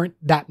just weren't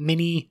that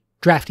many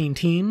drafting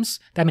teams,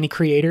 that many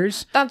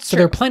creators. That's so true.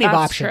 there are plenty of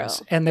That's options.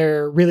 true. And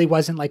there really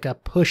wasn't like a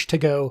push to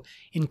go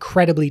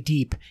incredibly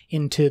deep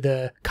into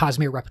the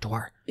Cosmere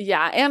repertoire.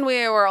 Yeah, and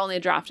we were only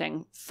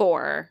drafting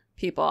 4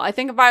 people. I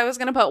think if I was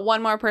going to put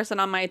one more person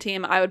on my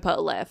team, I would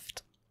put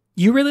Lift.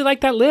 You really like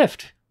that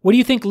Lift. What do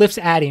you think Lift's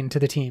adding to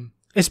the team?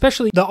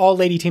 Especially the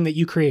all-lady team that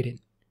you created.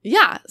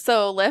 Yeah,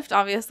 so Lift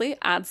obviously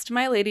adds to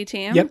my lady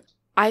team. Yep.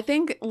 I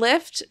think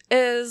Lift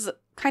is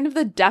kind of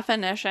the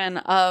definition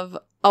of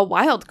a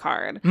wild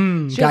card.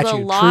 She Got has a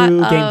you. lot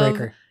True of, game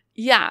breaker.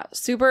 Yeah,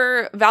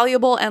 super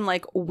valuable and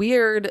like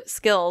weird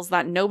skills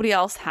that nobody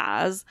else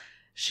has.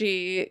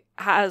 She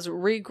has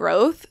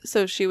regrowth,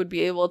 so she would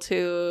be able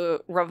to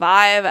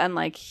revive and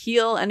like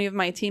heal any of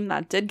my team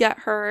that did get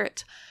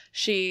hurt.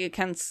 She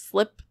can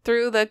slip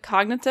through the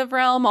cognitive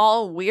realm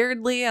all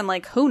weirdly, and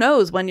like who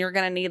knows when you're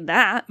going to need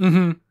that.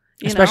 Mm-hmm.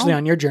 Especially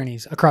on your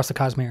journeys across the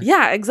Cosmere.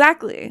 Yeah,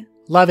 exactly.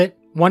 Love it.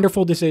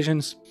 Wonderful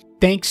decisions.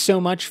 Thanks so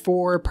much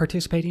for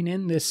participating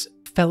in this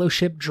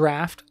fellowship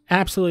draft.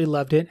 Absolutely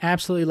loved it.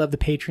 Absolutely love the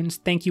patrons.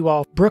 Thank you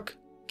all. Brooke,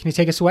 can you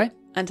take us away?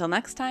 Until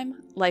next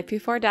time, life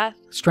before death,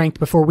 Strength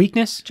before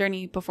weakness.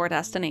 journey before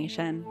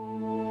destination.